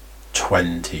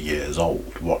 20 years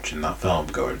old watching that film,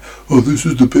 going, oh, this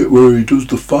is the bit where he does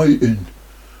the fighting,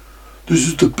 this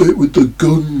is the bit with the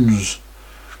guns,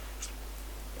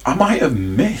 I might have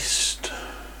missed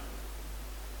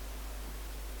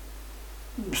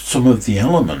some of the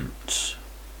elements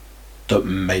that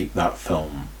make that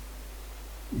film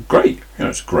great.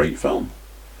 It's a great film.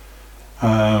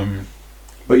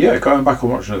 But yeah, going back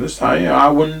and watching it this time, I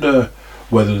wonder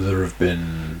whether there have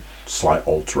been slight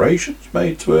alterations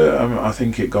made to it. I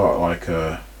think it got like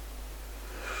a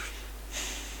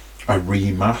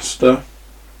remaster,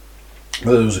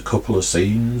 but there was a couple of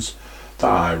scenes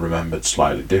that I remembered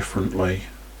slightly differently.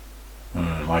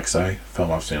 Like I say,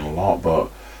 film I've seen a lot, but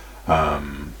I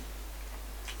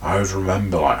always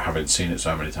remember like having seen it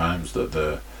so many times that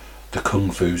the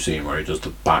kung fu scene where he does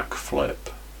the backflip,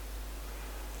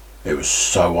 it was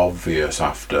so obvious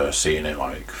after seeing it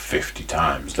like 50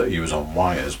 times that he was on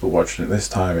wires, but watching it this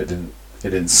time it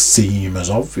didn't seem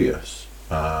as obvious.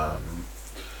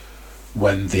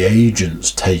 When the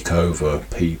agents take over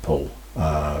people, they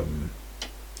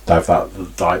have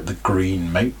that like the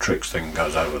green matrix thing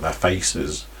goes over their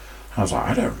faces. I was like,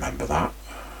 I don't remember that.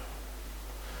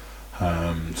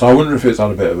 So I wonder if it's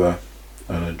had a bit of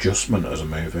an adjustment as a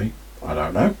movie. I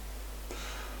don't know.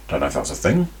 Don't know if that's a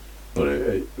thing, but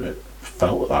it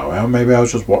felt that way. Or maybe I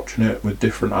was just watching it with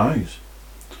different eyes.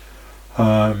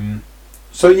 So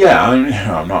yeah,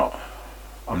 I'm not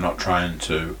trying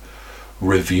to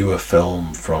review a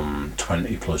film from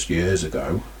 20 plus years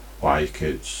ago, like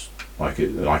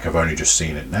I've only just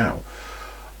seen it now.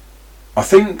 I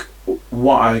think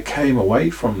what I came away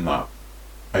from that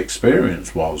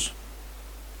experience was,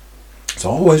 it's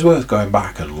always worth going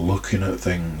back and looking at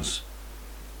things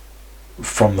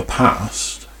from the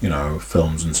past,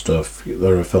 films and stuff.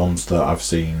 There are films that I've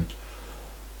seen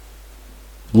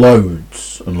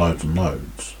loads and loads and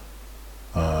loads,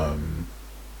 that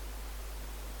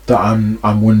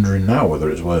I'm wondering now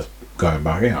whether it's worth going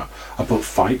back. I put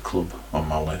Fight Club on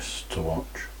my list to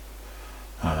watch.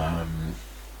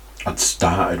 I'd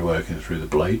started working through the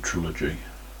Blade trilogy.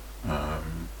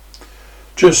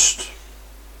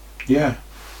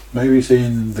 Maybe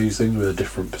seeing these things with a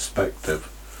different perspective.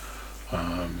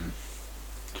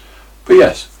 But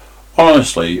yes,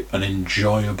 honestly, an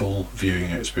enjoyable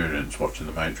viewing experience watching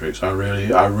The Matrix. I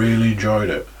really enjoyed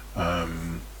it.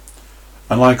 And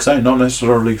like I say, not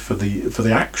necessarily for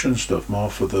the action stuff, more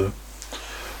for the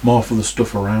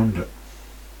stuff around it.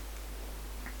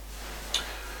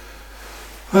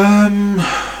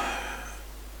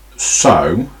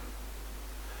 So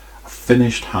I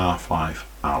finished Half-Life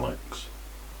Alyx.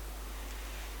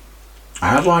 I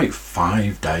had like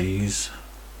 5 days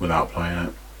without playing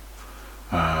it.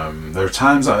 There are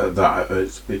times that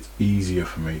it's easier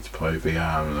for me to play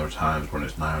VR, and there are times when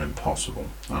it's nigh on impossible.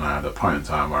 And I had a point in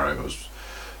time where it was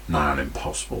nigh on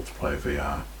impossible to play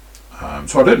VR.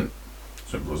 So I didn't.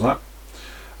 Simple as that.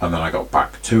 And then I got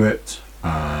back to it.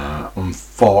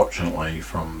 Unfortunately,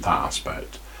 from that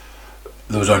aspect,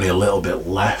 there was only a little bit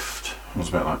left. I was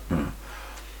a bit like,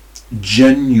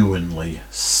 genuinely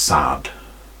sad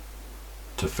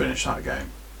to finish that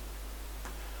game.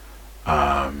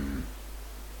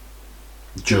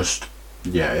 It's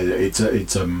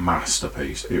a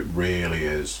masterpiece. It really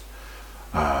is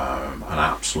an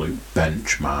absolute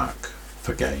benchmark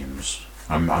for games.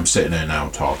 I'm sitting here now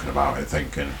talking about it,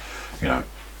 thinking,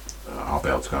 I'll be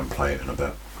able to go and play it in a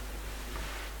bit.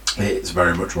 it's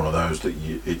very much one of those that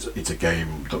it's a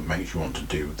game that makes you want to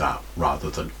do that rather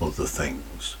than other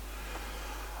things.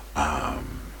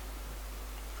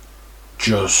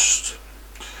 Just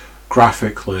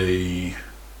graphically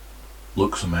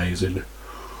looks amazing.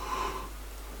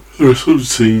 There are some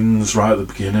scenes right at the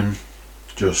beginning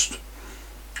just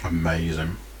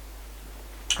amazing.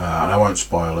 And I won't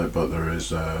spoil it, but there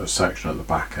is a section at the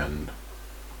back end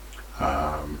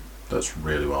that's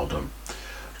really well done.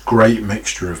 Great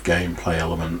mixture of gameplay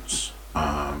elements.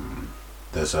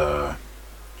 There's a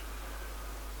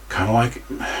kind of like,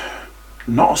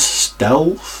 not a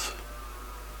stealth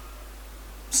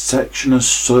section as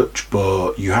such,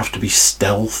 but you have to be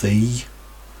stealthy. You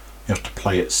have to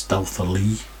play it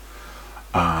stealthily.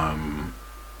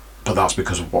 But that's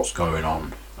because of what's going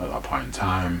on at that point in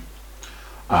time.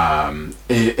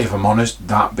 If I'm honest,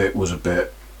 that bit was a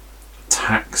bit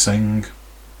taxing,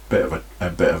 bit of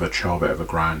a chore, bit of a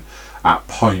grind at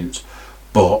points.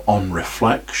 But on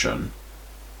reflection,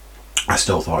 I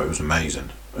still thought it was amazing.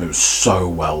 It was so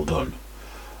well done.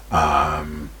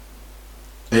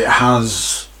 It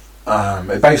has.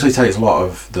 It basically takes a lot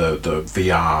of the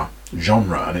VR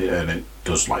genre and it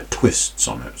does like twists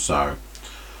on it. So.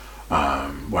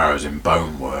 Whereas in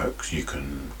Boneworks you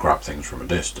can grab things from a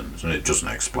distance, and it doesn't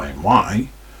explain why.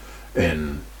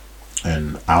 In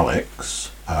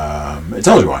Alex, it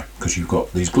tells you why, because you've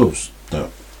got these gloves that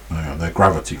they're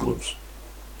gravity gloves.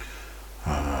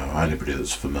 Anybody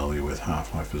that's familiar with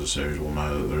Half-Life as a series will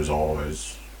know that there is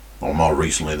always, or more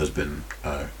recently, there's been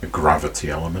a gravity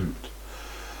element.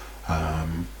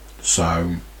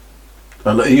 So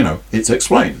it's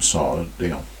explained, sort of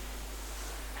deal.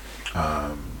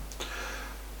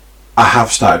 I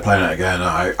have started playing it again.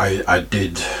 I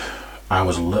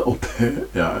was a little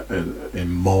bit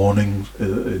in mourning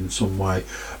in some way,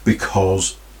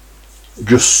 because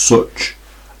just such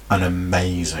an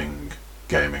amazing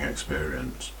gaming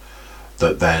experience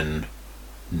that then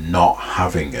not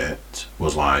having it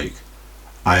was like,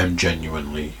 I am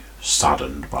genuinely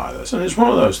saddened by this. And it's one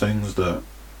of those things that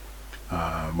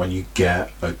when you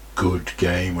get a good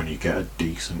game, when you get a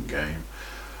decent game,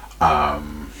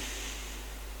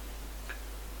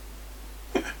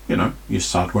 you're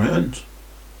sad when it ends.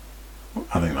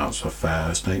 I think that's a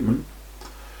fair statement.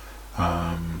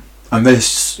 And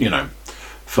this,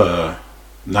 for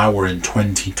now we're in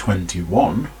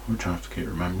 2021, which I have to keep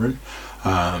remembering.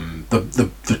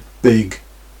 The big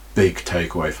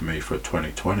takeaway for me for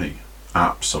 2020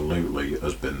 absolutely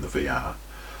has been the VR.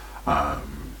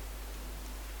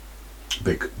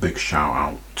 Big shout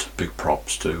out, big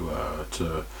props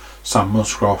to Sam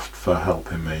Muscroft for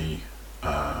helping me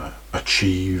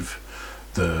achieve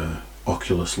the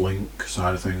Oculus Link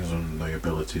side of things and the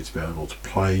ability to be able to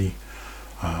play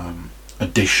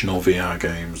additional VR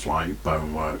games like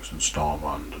Boneworks and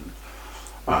Stormland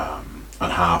and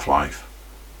Half-Life.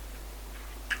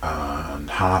 And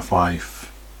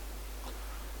Half-Life,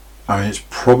 I mean,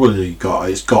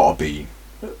 it's got to be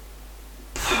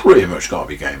pretty much got to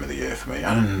be Game of the Year for me.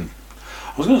 And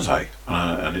I was going to say,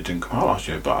 and it didn't come out last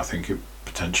year, but I think it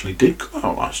potentially did come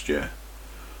out last year.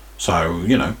 So,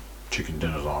 chicken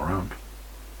dinners all around.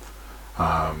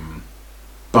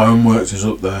 Boneworks is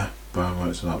up there.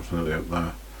 Boneworks is absolutely up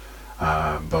there.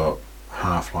 But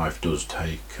Half-Life does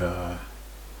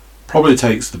probably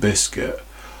takes the biscuit.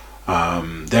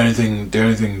 The only thing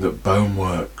that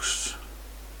Boneworks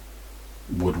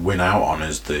would win out on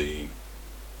is the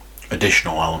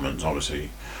additional elements. Obviously,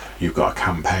 you've got a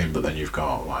campaign, but then you've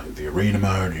got like the arena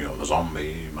mode, you've got the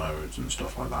zombie modes and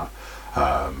stuff like that,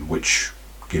 which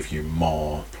give you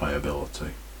more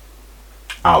playability.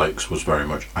 Alex was very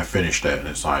much, I finished it and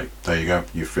it's like, there you go,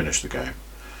 you finished the game.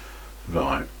 But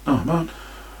like, oh man.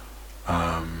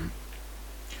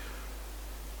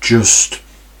 Just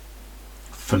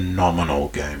phenomenal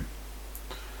game.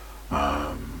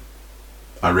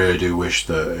 I really do wish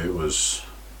that it was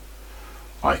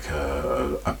like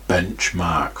a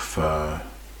benchmark for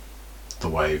the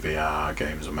way VR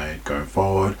games are made going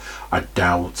forward. I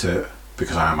doubt it,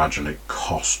 because I imagine it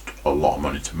cost a lot of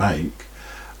money to make,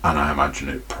 and I imagine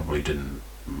it probably didn't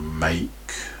make.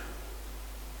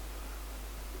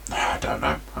 I don't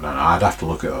know. I'd have to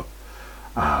look it up.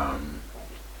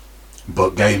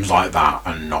 But games like that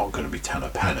are not going to be 10 a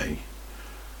penny.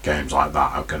 Games like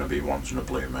that are going to be once in a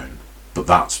blue moon. But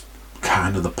that's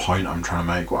kind of the point I'm trying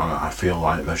to make. I feel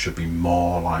like there should be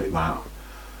more like that.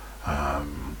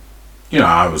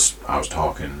 I was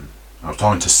talking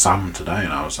to Sam today,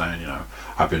 and I was saying,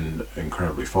 I've been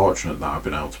incredibly fortunate that I've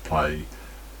been able to play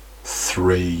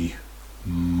 3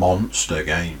 monster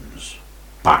games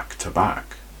back to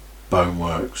back.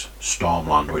 Boneworks,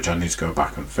 Stormland, which I need to go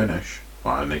back and finish.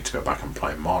 I need to go back and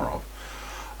play more of.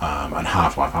 And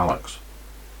Half-Life Alyx.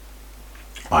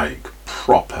 Like,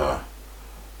 proper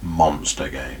monster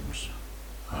games.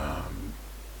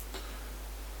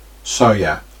 So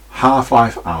yeah,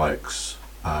 Half-Life Alyx,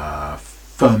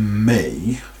 for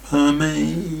me,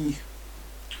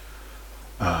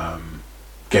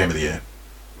 Game of the Year.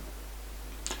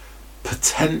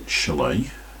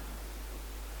 Potentially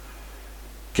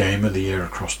Game of the Year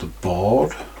across the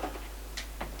board.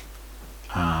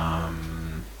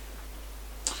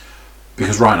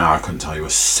 Because right now I couldn't tell you a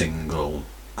single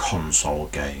console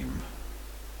game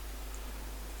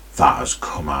that has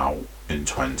come out in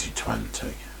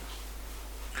 2020.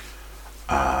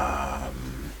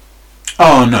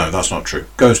 Oh no, that's not true.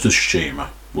 Ghost of Tsushima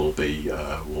will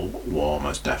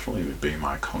almost definitely be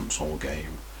my console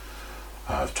game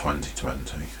of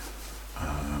 2020.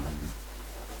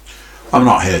 I'm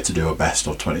not here to do a best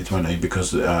of 2020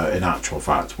 because in actual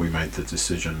fact we made the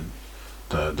decision,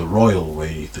 the royal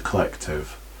we, the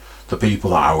collective, the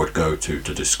people that I would go to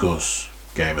discuss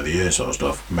Game of the Year sort of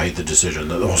stuff, made the decision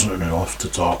that there wasn't enough to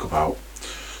talk about.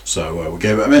 So we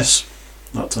gave it a miss.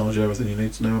 That tells you everything you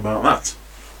need to know about that.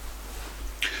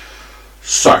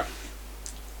 So,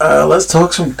 let's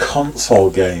talk some console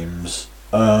games.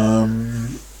 I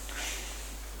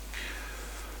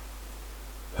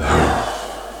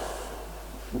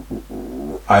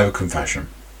have a confession.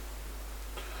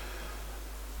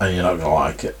 And you're not going to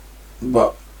like it.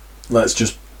 But let's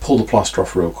just pull the plaster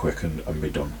off real quick and be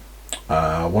done.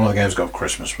 One of the games I got for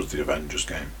Christmas was the Avengers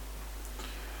game.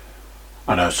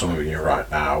 I know some of you right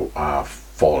now are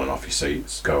falling off your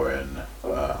seats going,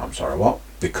 I'm sorry, what?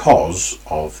 Because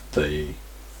of the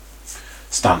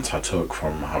stance I took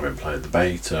from having played the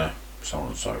beta, so on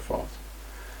and so forth.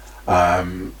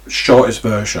 Shortest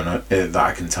version that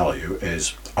I can tell you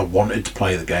is I wanted to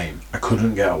play the game. I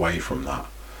couldn't get away from that.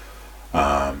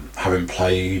 Having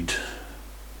played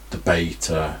the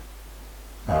beta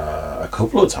a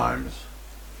couple of times,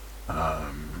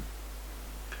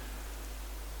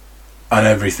 and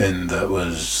everything that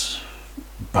was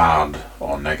bad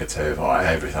or negative, or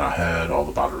everything I heard, all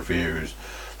the bad reviews,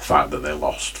 the fact that they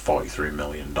lost $43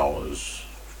 million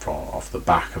off the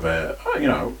back of it,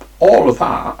 all of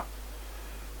that,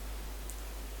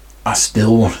 I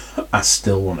still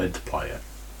wanted to play it.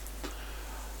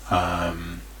 I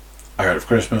got it for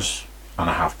Christmas and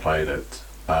I have played it.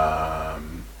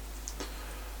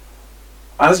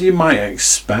 As you might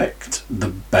expect, the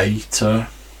beta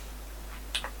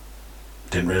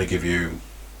didn't really give you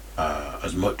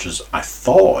as much as I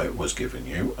thought it was giving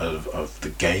you of the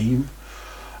game,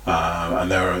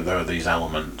 and there are these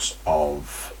elements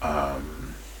of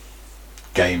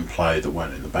gameplay that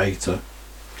went in the beta.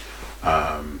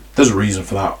 There's a reason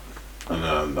for that,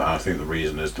 and I think the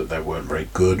reason is that they weren't very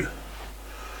good.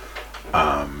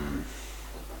 I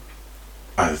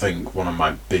think one of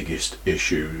my biggest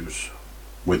issues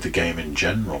with the game in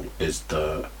general is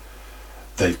that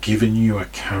they've given you a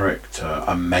character,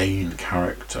 a main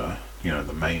character,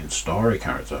 the main story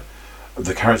character.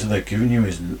 The character they've given you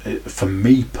is, for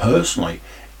me personally,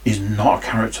 is not a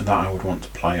character that I would want to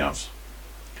play as.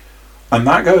 And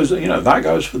that goes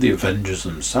for the Avengers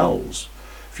themselves.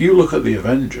 If you look at the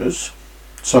Avengers,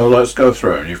 so let's go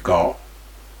through, and you've got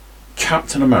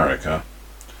Captain America,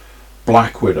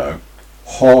 Black Widow,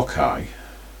 Hawkeye.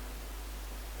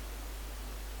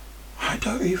 I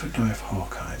don't even know if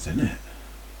Hawkeye's in it.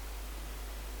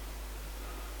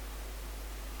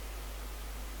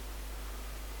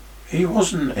 He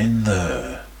wasn't in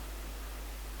the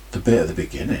bit at the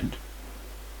beginning,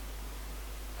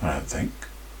 I don't think.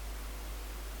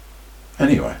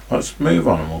 Anyway, let's move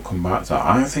on and we'll come back to that.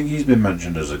 I think he's been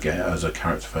mentioned as a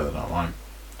character further down the line.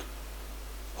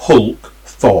 Hulk,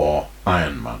 Thor,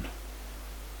 Iron Man.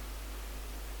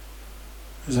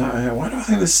 Is that? Why do I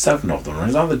think there's 7 of them? Or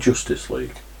is that the Justice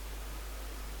League?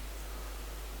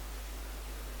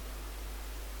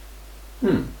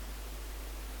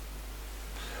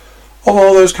 Of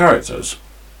all those characters,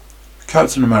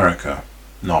 Captain America,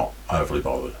 not overly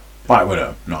bothered. Black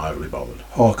Widow, not overly bothered.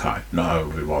 Hawkeye, not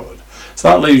overly bothered. So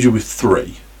that leaves you with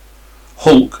 3.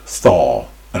 Hulk, Thor,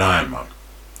 and Iron Man.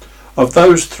 Of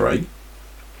those 3,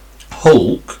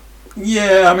 Hulk,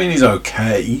 yeah, I mean he's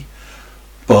okay,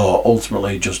 but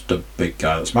ultimately just a big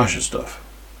guy that smashes stuff.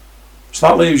 So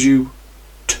that leaves you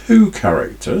 2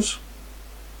 characters,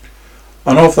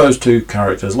 and of those 2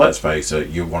 characters, let's face it,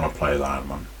 you want to play as Iron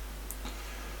Man.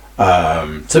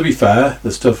 To be fair,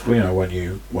 the stuff when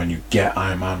you get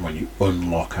Iron Man, when you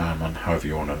unlock Iron Man, however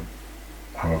you want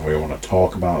to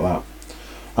talk about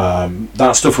that,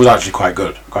 that stuff was actually quite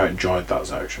good. I quite enjoyed that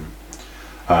section.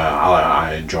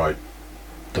 I enjoyed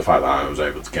the fact that I was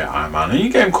able to get Iron Man, and you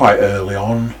get him quite early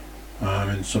on,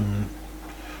 in some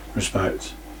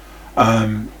respects.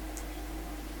 So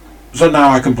now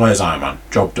I can play as Iron Man.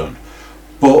 Job done.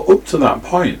 But up to that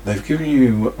point, they've given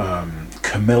you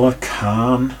Kamala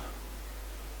Khan.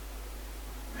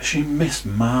 Is she Miss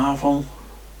Marvel?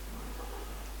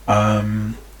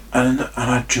 And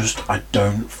I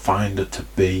don't find her to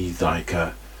be like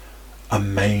a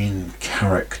main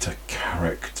character.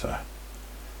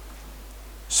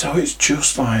 So it's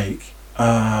just like,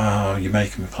 you're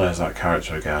making me play as that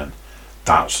character again.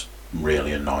 That's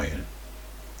really annoying.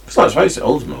 Because let's face it,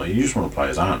 ultimately, you just want to play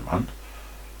as Iron Man.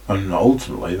 And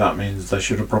ultimately, that means they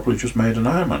should have probably just made an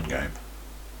Iron Man game.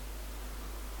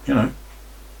 You know,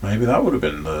 maybe that would have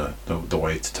been the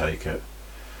way to take it.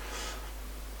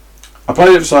 I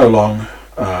played it for so long,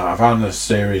 I found a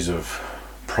series of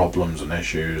problems and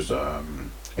issues.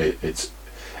 It's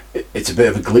a bit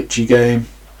of a glitchy game.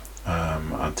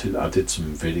 I did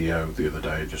some video the other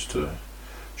day just to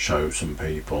show some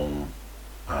people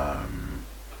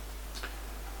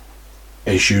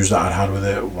issues that I'd had with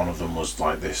it. One of them was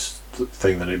like this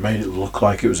thing that it made it look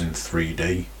like it was in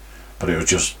 3D, but it was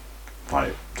just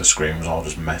like the screen was all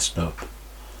just messed up.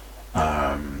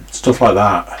 Stuff like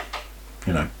that,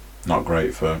 you know, not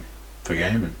great for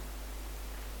gaming.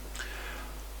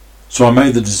 So I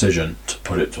made the decision to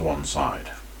put it to one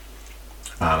side,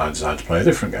 and I decided to play a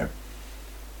different game.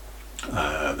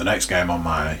 The next game on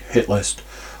my hit list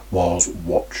was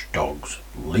Watch Dogs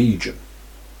Legion.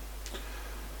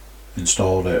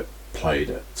 Installed it, played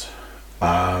it.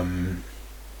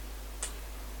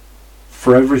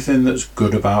 For everything that's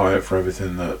good about it, for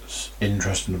everything that's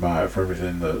interesting about it, for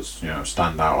everything that's, you know,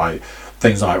 stand out, like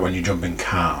things like when you jump in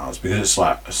cars, because it's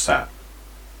like a set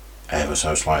ever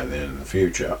so slightly in the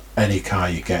future, any car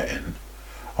you get in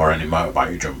or any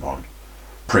motorbike you jump on,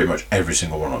 pretty much every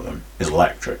single one of them is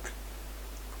electric.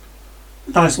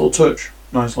 Nice little touch,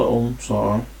 nice little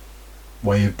sort of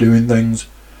way of doing things.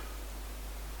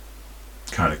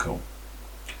 Kind of cool.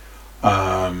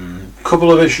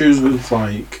 Couple of issues with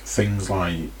like things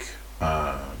like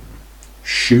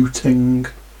shooting.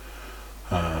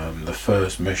 The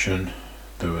first mission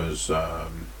there was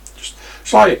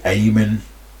just like aiming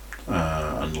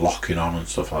and locking on and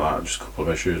stuff like that. Just a couple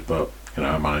of issues, but you know,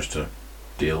 I managed to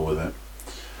deal with it.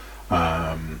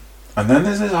 And then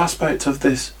there's this aspect of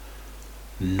this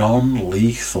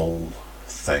non-lethal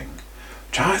thing,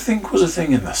 which I think was a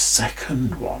thing in the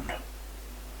second one.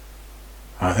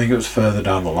 I think it was further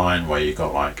down the line where you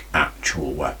got like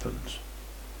actual weapons.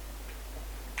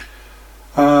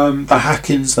 The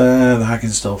hacking's there, the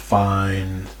hacking's still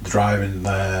fine, the driving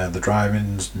there, the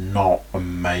driving's not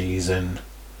amazing.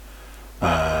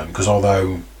 Because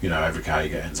although, you know, every car you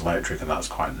get is electric and that's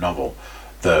quite novel,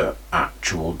 the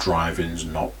actual driving's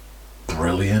not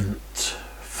brilliant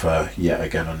for yet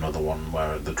again another one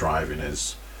where the driving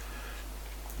is,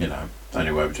 you know,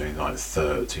 anywhere between like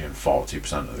 30 and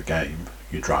 40% of the game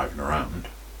you're driving around.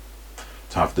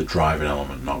 To have the driving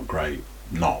element not great,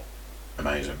 not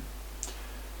amazing.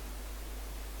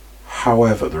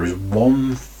 However, there is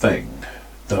one thing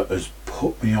that has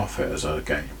put me off it as a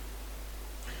game.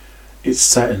 It's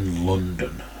set in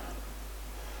London.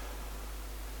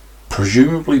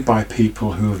 Presumably by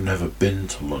people who have never been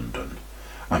to London,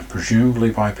 and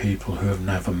presumably by people who have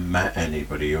never met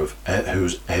anybody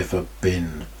who's ever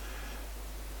been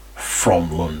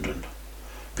from London,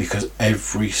 because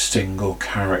every single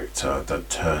character that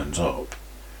turns up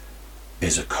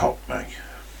is a Cockney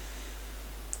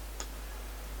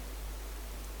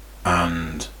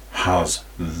and has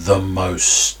the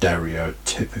most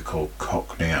stereotypical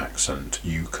Cockney accent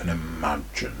you can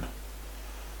imagine,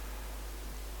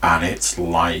 and it's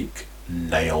like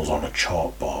nails on a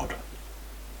chalkboard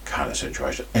kind of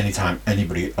situation. Anytime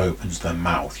anybody opens their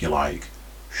mouth, you're like,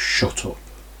 shut up.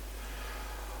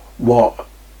 What,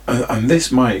 and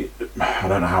this might, I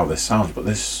don't know how this sounds, but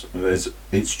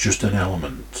it's just an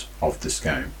element of this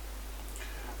game.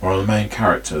 One of the main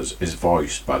characters is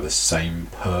voiced by the same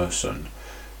person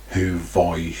who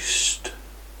voiced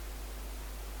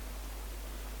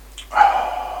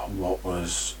what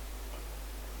was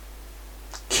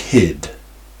Kidd,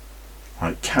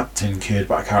 like Captain Kidd,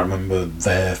 but I can't remember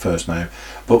their first name,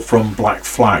 but from Black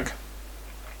Flag,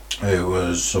 who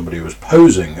was somebody who was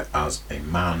posing as a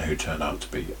man who turned out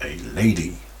to be a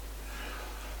lady.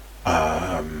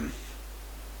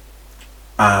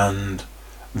 And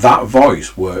that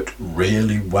voice worked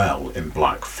really well in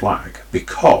Black Flag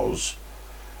because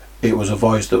it was a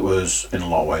voice that was in a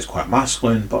lot of ways quite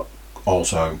masculine, but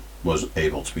also was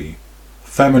able to be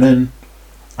feminine,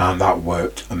 and that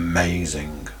worked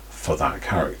amazing for that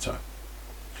character.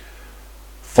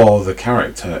 For the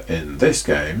character in this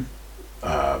game,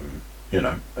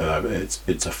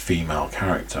 it's a female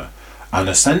character, and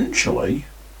essentially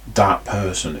that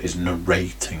person is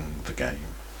narrating the game.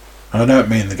 And I don't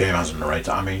mean the game as a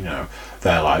narrator. I mean,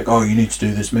 they're like, oh, you need to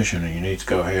do this mission, and you need to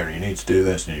go here, and you need to do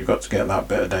this, and you've got to get that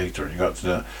bit of data, and you've got to do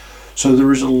that. So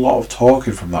there is a lot of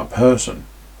talking from that person,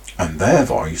 and their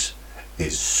voice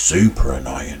is super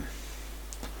annoying.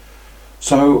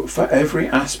 So for every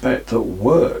aspect that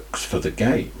works for the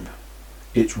game,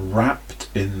 it's wrapped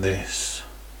in this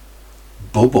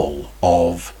bubble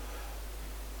of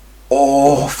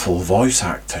awful voice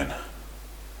acting.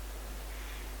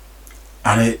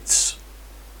 And it's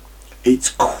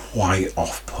quite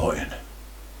off-putting.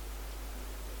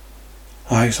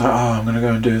 Like, it's like, oh, I'm going to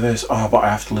go and do this. Oh, but I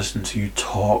have to listen to you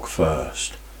talk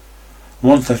first.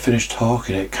 Once they've finished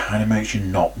talking, it kind of makes you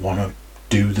not want to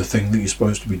do the thing that you're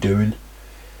supposed to be doing.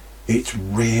 It's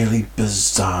really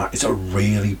bizarre. It's a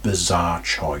really bizarre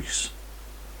choice.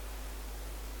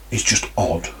 It's just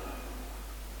odd.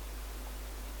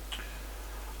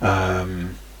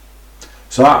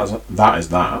 So that is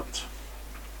that.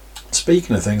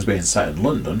 Speaking of things being set in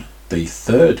London, the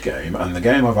third game, and the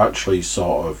game I've actually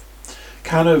sort of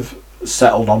kind of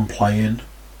settled on playing,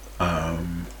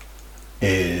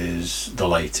 is the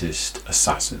latest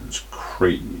Assassin's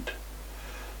Creed.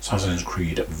 Assassin's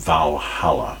Creed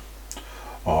Valhalla.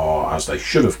 Or as they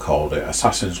should have called it,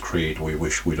 Assassin's Creed We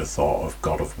Wish We'd Have Thought of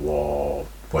God of War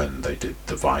when they did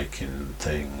the Viking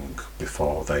thing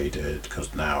before they did,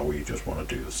 because now we just want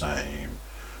to do the same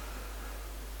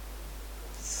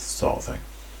sort of thing.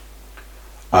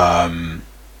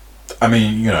 I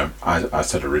mean, I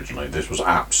said originally this was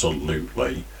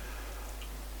absolutely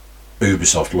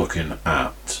Ubisoft looking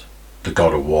at the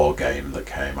God of War game that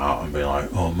came out and being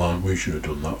like, oh man, we should have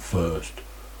done that first.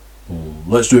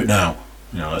 Let's do it now.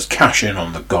 Let's cash in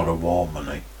on the God of War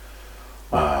money.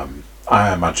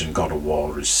 I imagine God of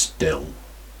War is still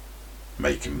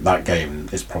making, that game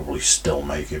is probably still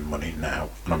making money now,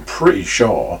 and I'm pretty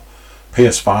sure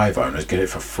PS5 owners get it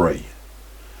for free.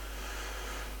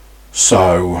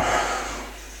 So,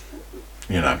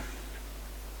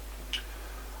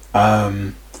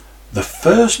 the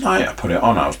first night I put it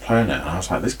on, I was playing it and I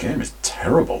was like, this game is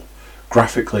terrible.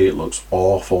 Graphically it looks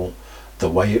awful. The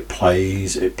way it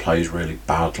plays really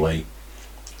badly.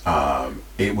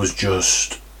 It was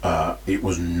just, it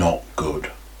was not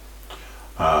good.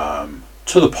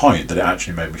 To the point that it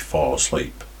actually made me fall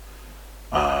asleep.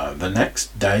 The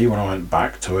next day when I went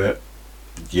back to it,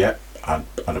 I'd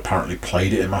apparently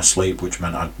played it in my sleep, which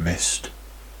meant I'd missed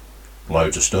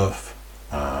loads of stuff.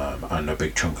 And a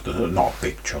big chunk of not a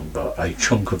big chunk, but a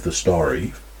chunk of the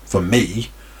story, for me,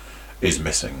 is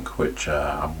missing, which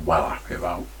I'm well happy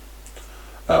about.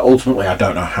 Ultimately, I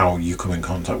don't know how you come in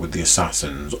contact with the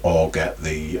assassins or get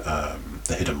the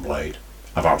hidden blade.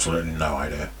 I've absolutely no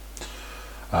idea.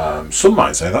 Some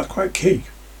might say that's quite key.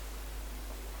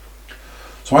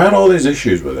 So I had all these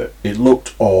issues with it. It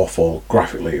looked awful.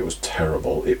 Graphically, it was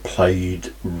terrible. It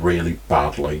played really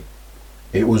badly.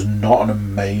 It was not an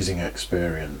amazing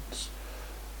experience.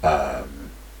 And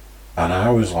I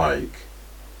was like,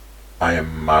 I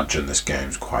imagine this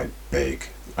game's quite big.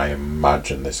 I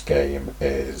imagine this game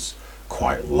is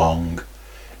quite long.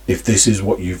 If this is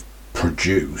what you've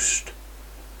produced,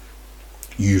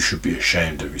 you should be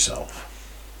ashamed of yourself.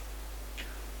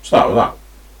 So that was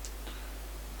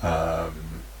that.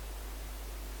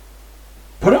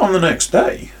 Put it on the next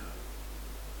day.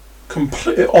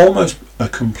 Almost a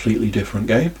completely different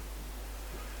game.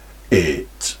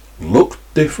 It looked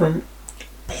different,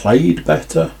 played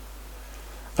better.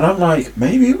 And I'm like,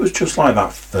 maybe it was just like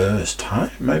that first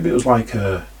time. Maybe it was like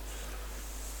I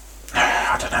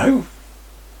don't know,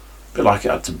 a bit like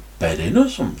it had to bed in or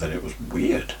something. It was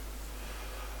weird.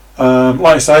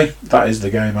 Like I say, that is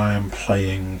the game I am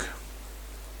playing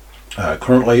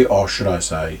currently, or should I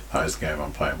say, that is the game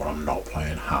I'm playing when I'm not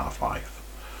playing Half-Life.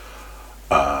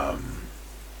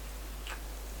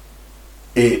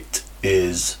 It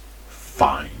is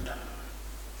fine.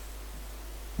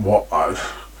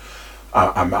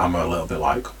 I'm a little bit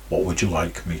like, what would you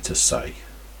like me to say?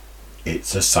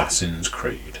 It's Assassin's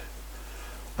Creed.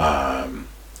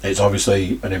 It's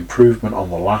obviously an improvement on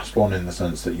the last one in the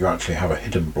sense that you actually have a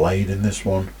hidden blade in this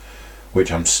one,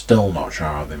 which I'm still not sure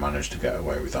how they managed to get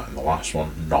away with that in the last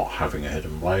one, not having a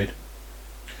hidden blade.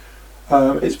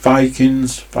 It's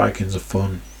Vikings. Vikings are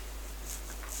fun.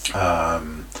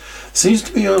 Seems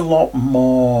to be a lot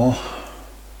more,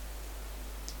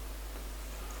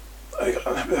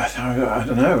 I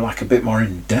don't know, like a bit more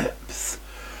in depth,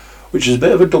 which is a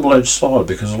bit of a double-edged sword,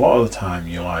 because a lot of the time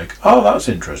you're like, oh, that's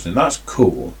interesting, that's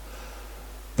cool,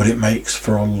 But it makes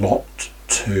for a lot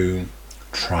to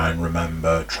try and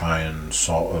remember, try and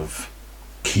sort of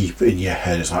keep in your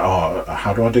head. It's like, oh,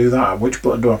 how do I do that? Which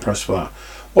button do I press for that?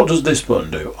 What does this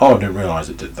button do? Oh, I didn't realise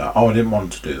it did that. Oh, I didn't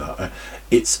want to do that.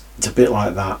 It's a bit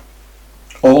like that.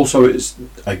 Also, it's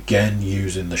again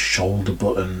using the shoulder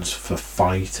buttons for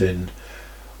fighting,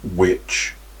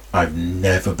 which I've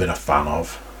never been a fan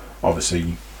of.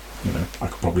 Obviously, I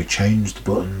could probably change the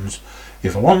buttons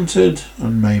if I wanted,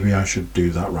 and maybe I should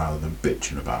do that rather than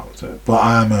bitching about it. But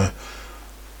I am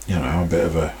I'm a bit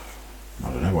of a, I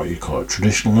don't know what you'd call it,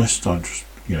 traditionalist. I just,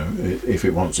 if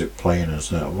it wants it playing in a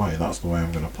certain way, that's the way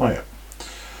I'm going to play it.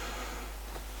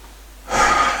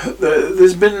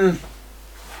 There's been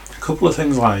a couple of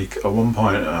things, like at one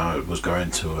point I was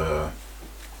going to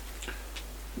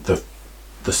the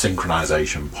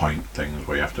synchronization point things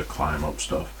where you have to climb up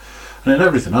stuff. And in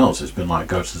everything else, it's been like,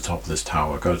 go to the top of this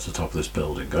tower, go to the top of this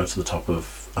building, go to the top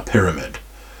of a pyramid.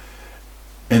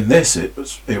 In this, it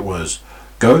was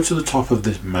go to the top of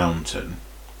this mountain.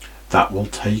 That will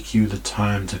take you the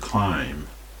time to climb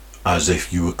as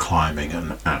if you were climbing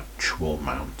an actual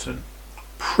mountain.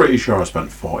 Pretty sure I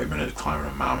spent 40 minutes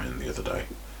climbing a mountain the other day.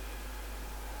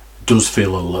 Does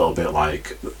feel a little bit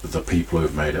like the people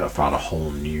who've made it have found a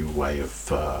whole new way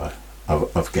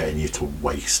of getting you to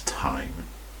waste time.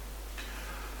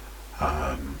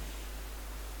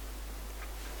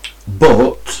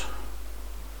 But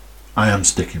I am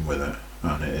sticking with it,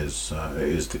 and it is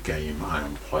the game I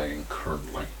am playing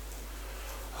currently.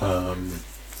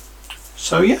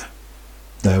 So yeah,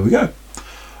 there we go.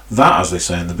 That, as they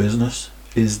say in the business,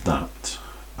 is that.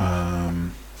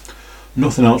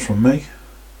 Nothing else from me,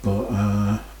 but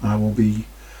I will be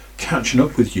catching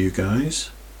up with you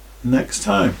guys next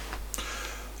time.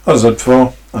 As I said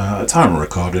before, at time of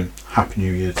recording, Happy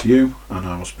New Year to you, and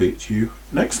I will speak to you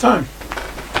next time.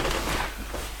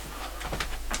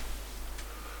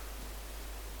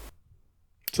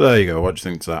 So there you go. What do you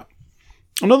think to that?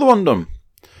 Another one done.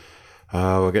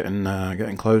 We're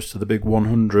getting close to the big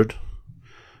 100.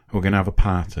 We're going to have a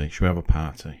party. Should we have a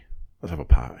party? Let's have a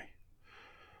party.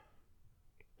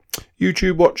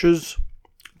 YouTube watchers,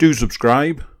 do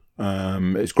subscribe.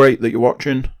 It's great that you're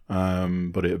watching,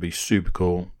 but it would be super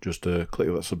cool just to click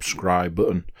that subscribe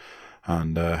button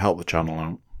and help the channel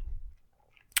out.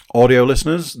 Audio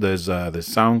listeners, there's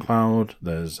SoundCloud,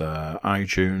 there's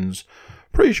iTunes.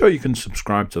 Pretty sure you can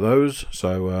subscribe to those,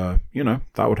 so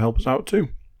that would help us out too.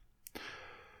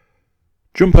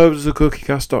 Jump over to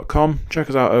thecookiecast.com, check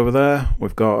us out over there.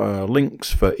 We've got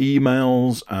links for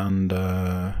emails and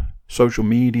social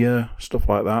media, stuff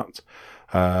like that.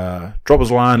 Drop us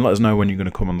a line, let us know when you're going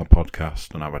to come on the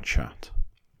podcast and have a chat.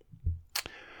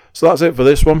 So that's it for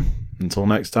this one. Until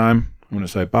next time, I'm going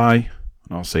to say bye,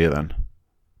 and I'll see you then.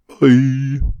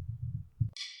 Bye.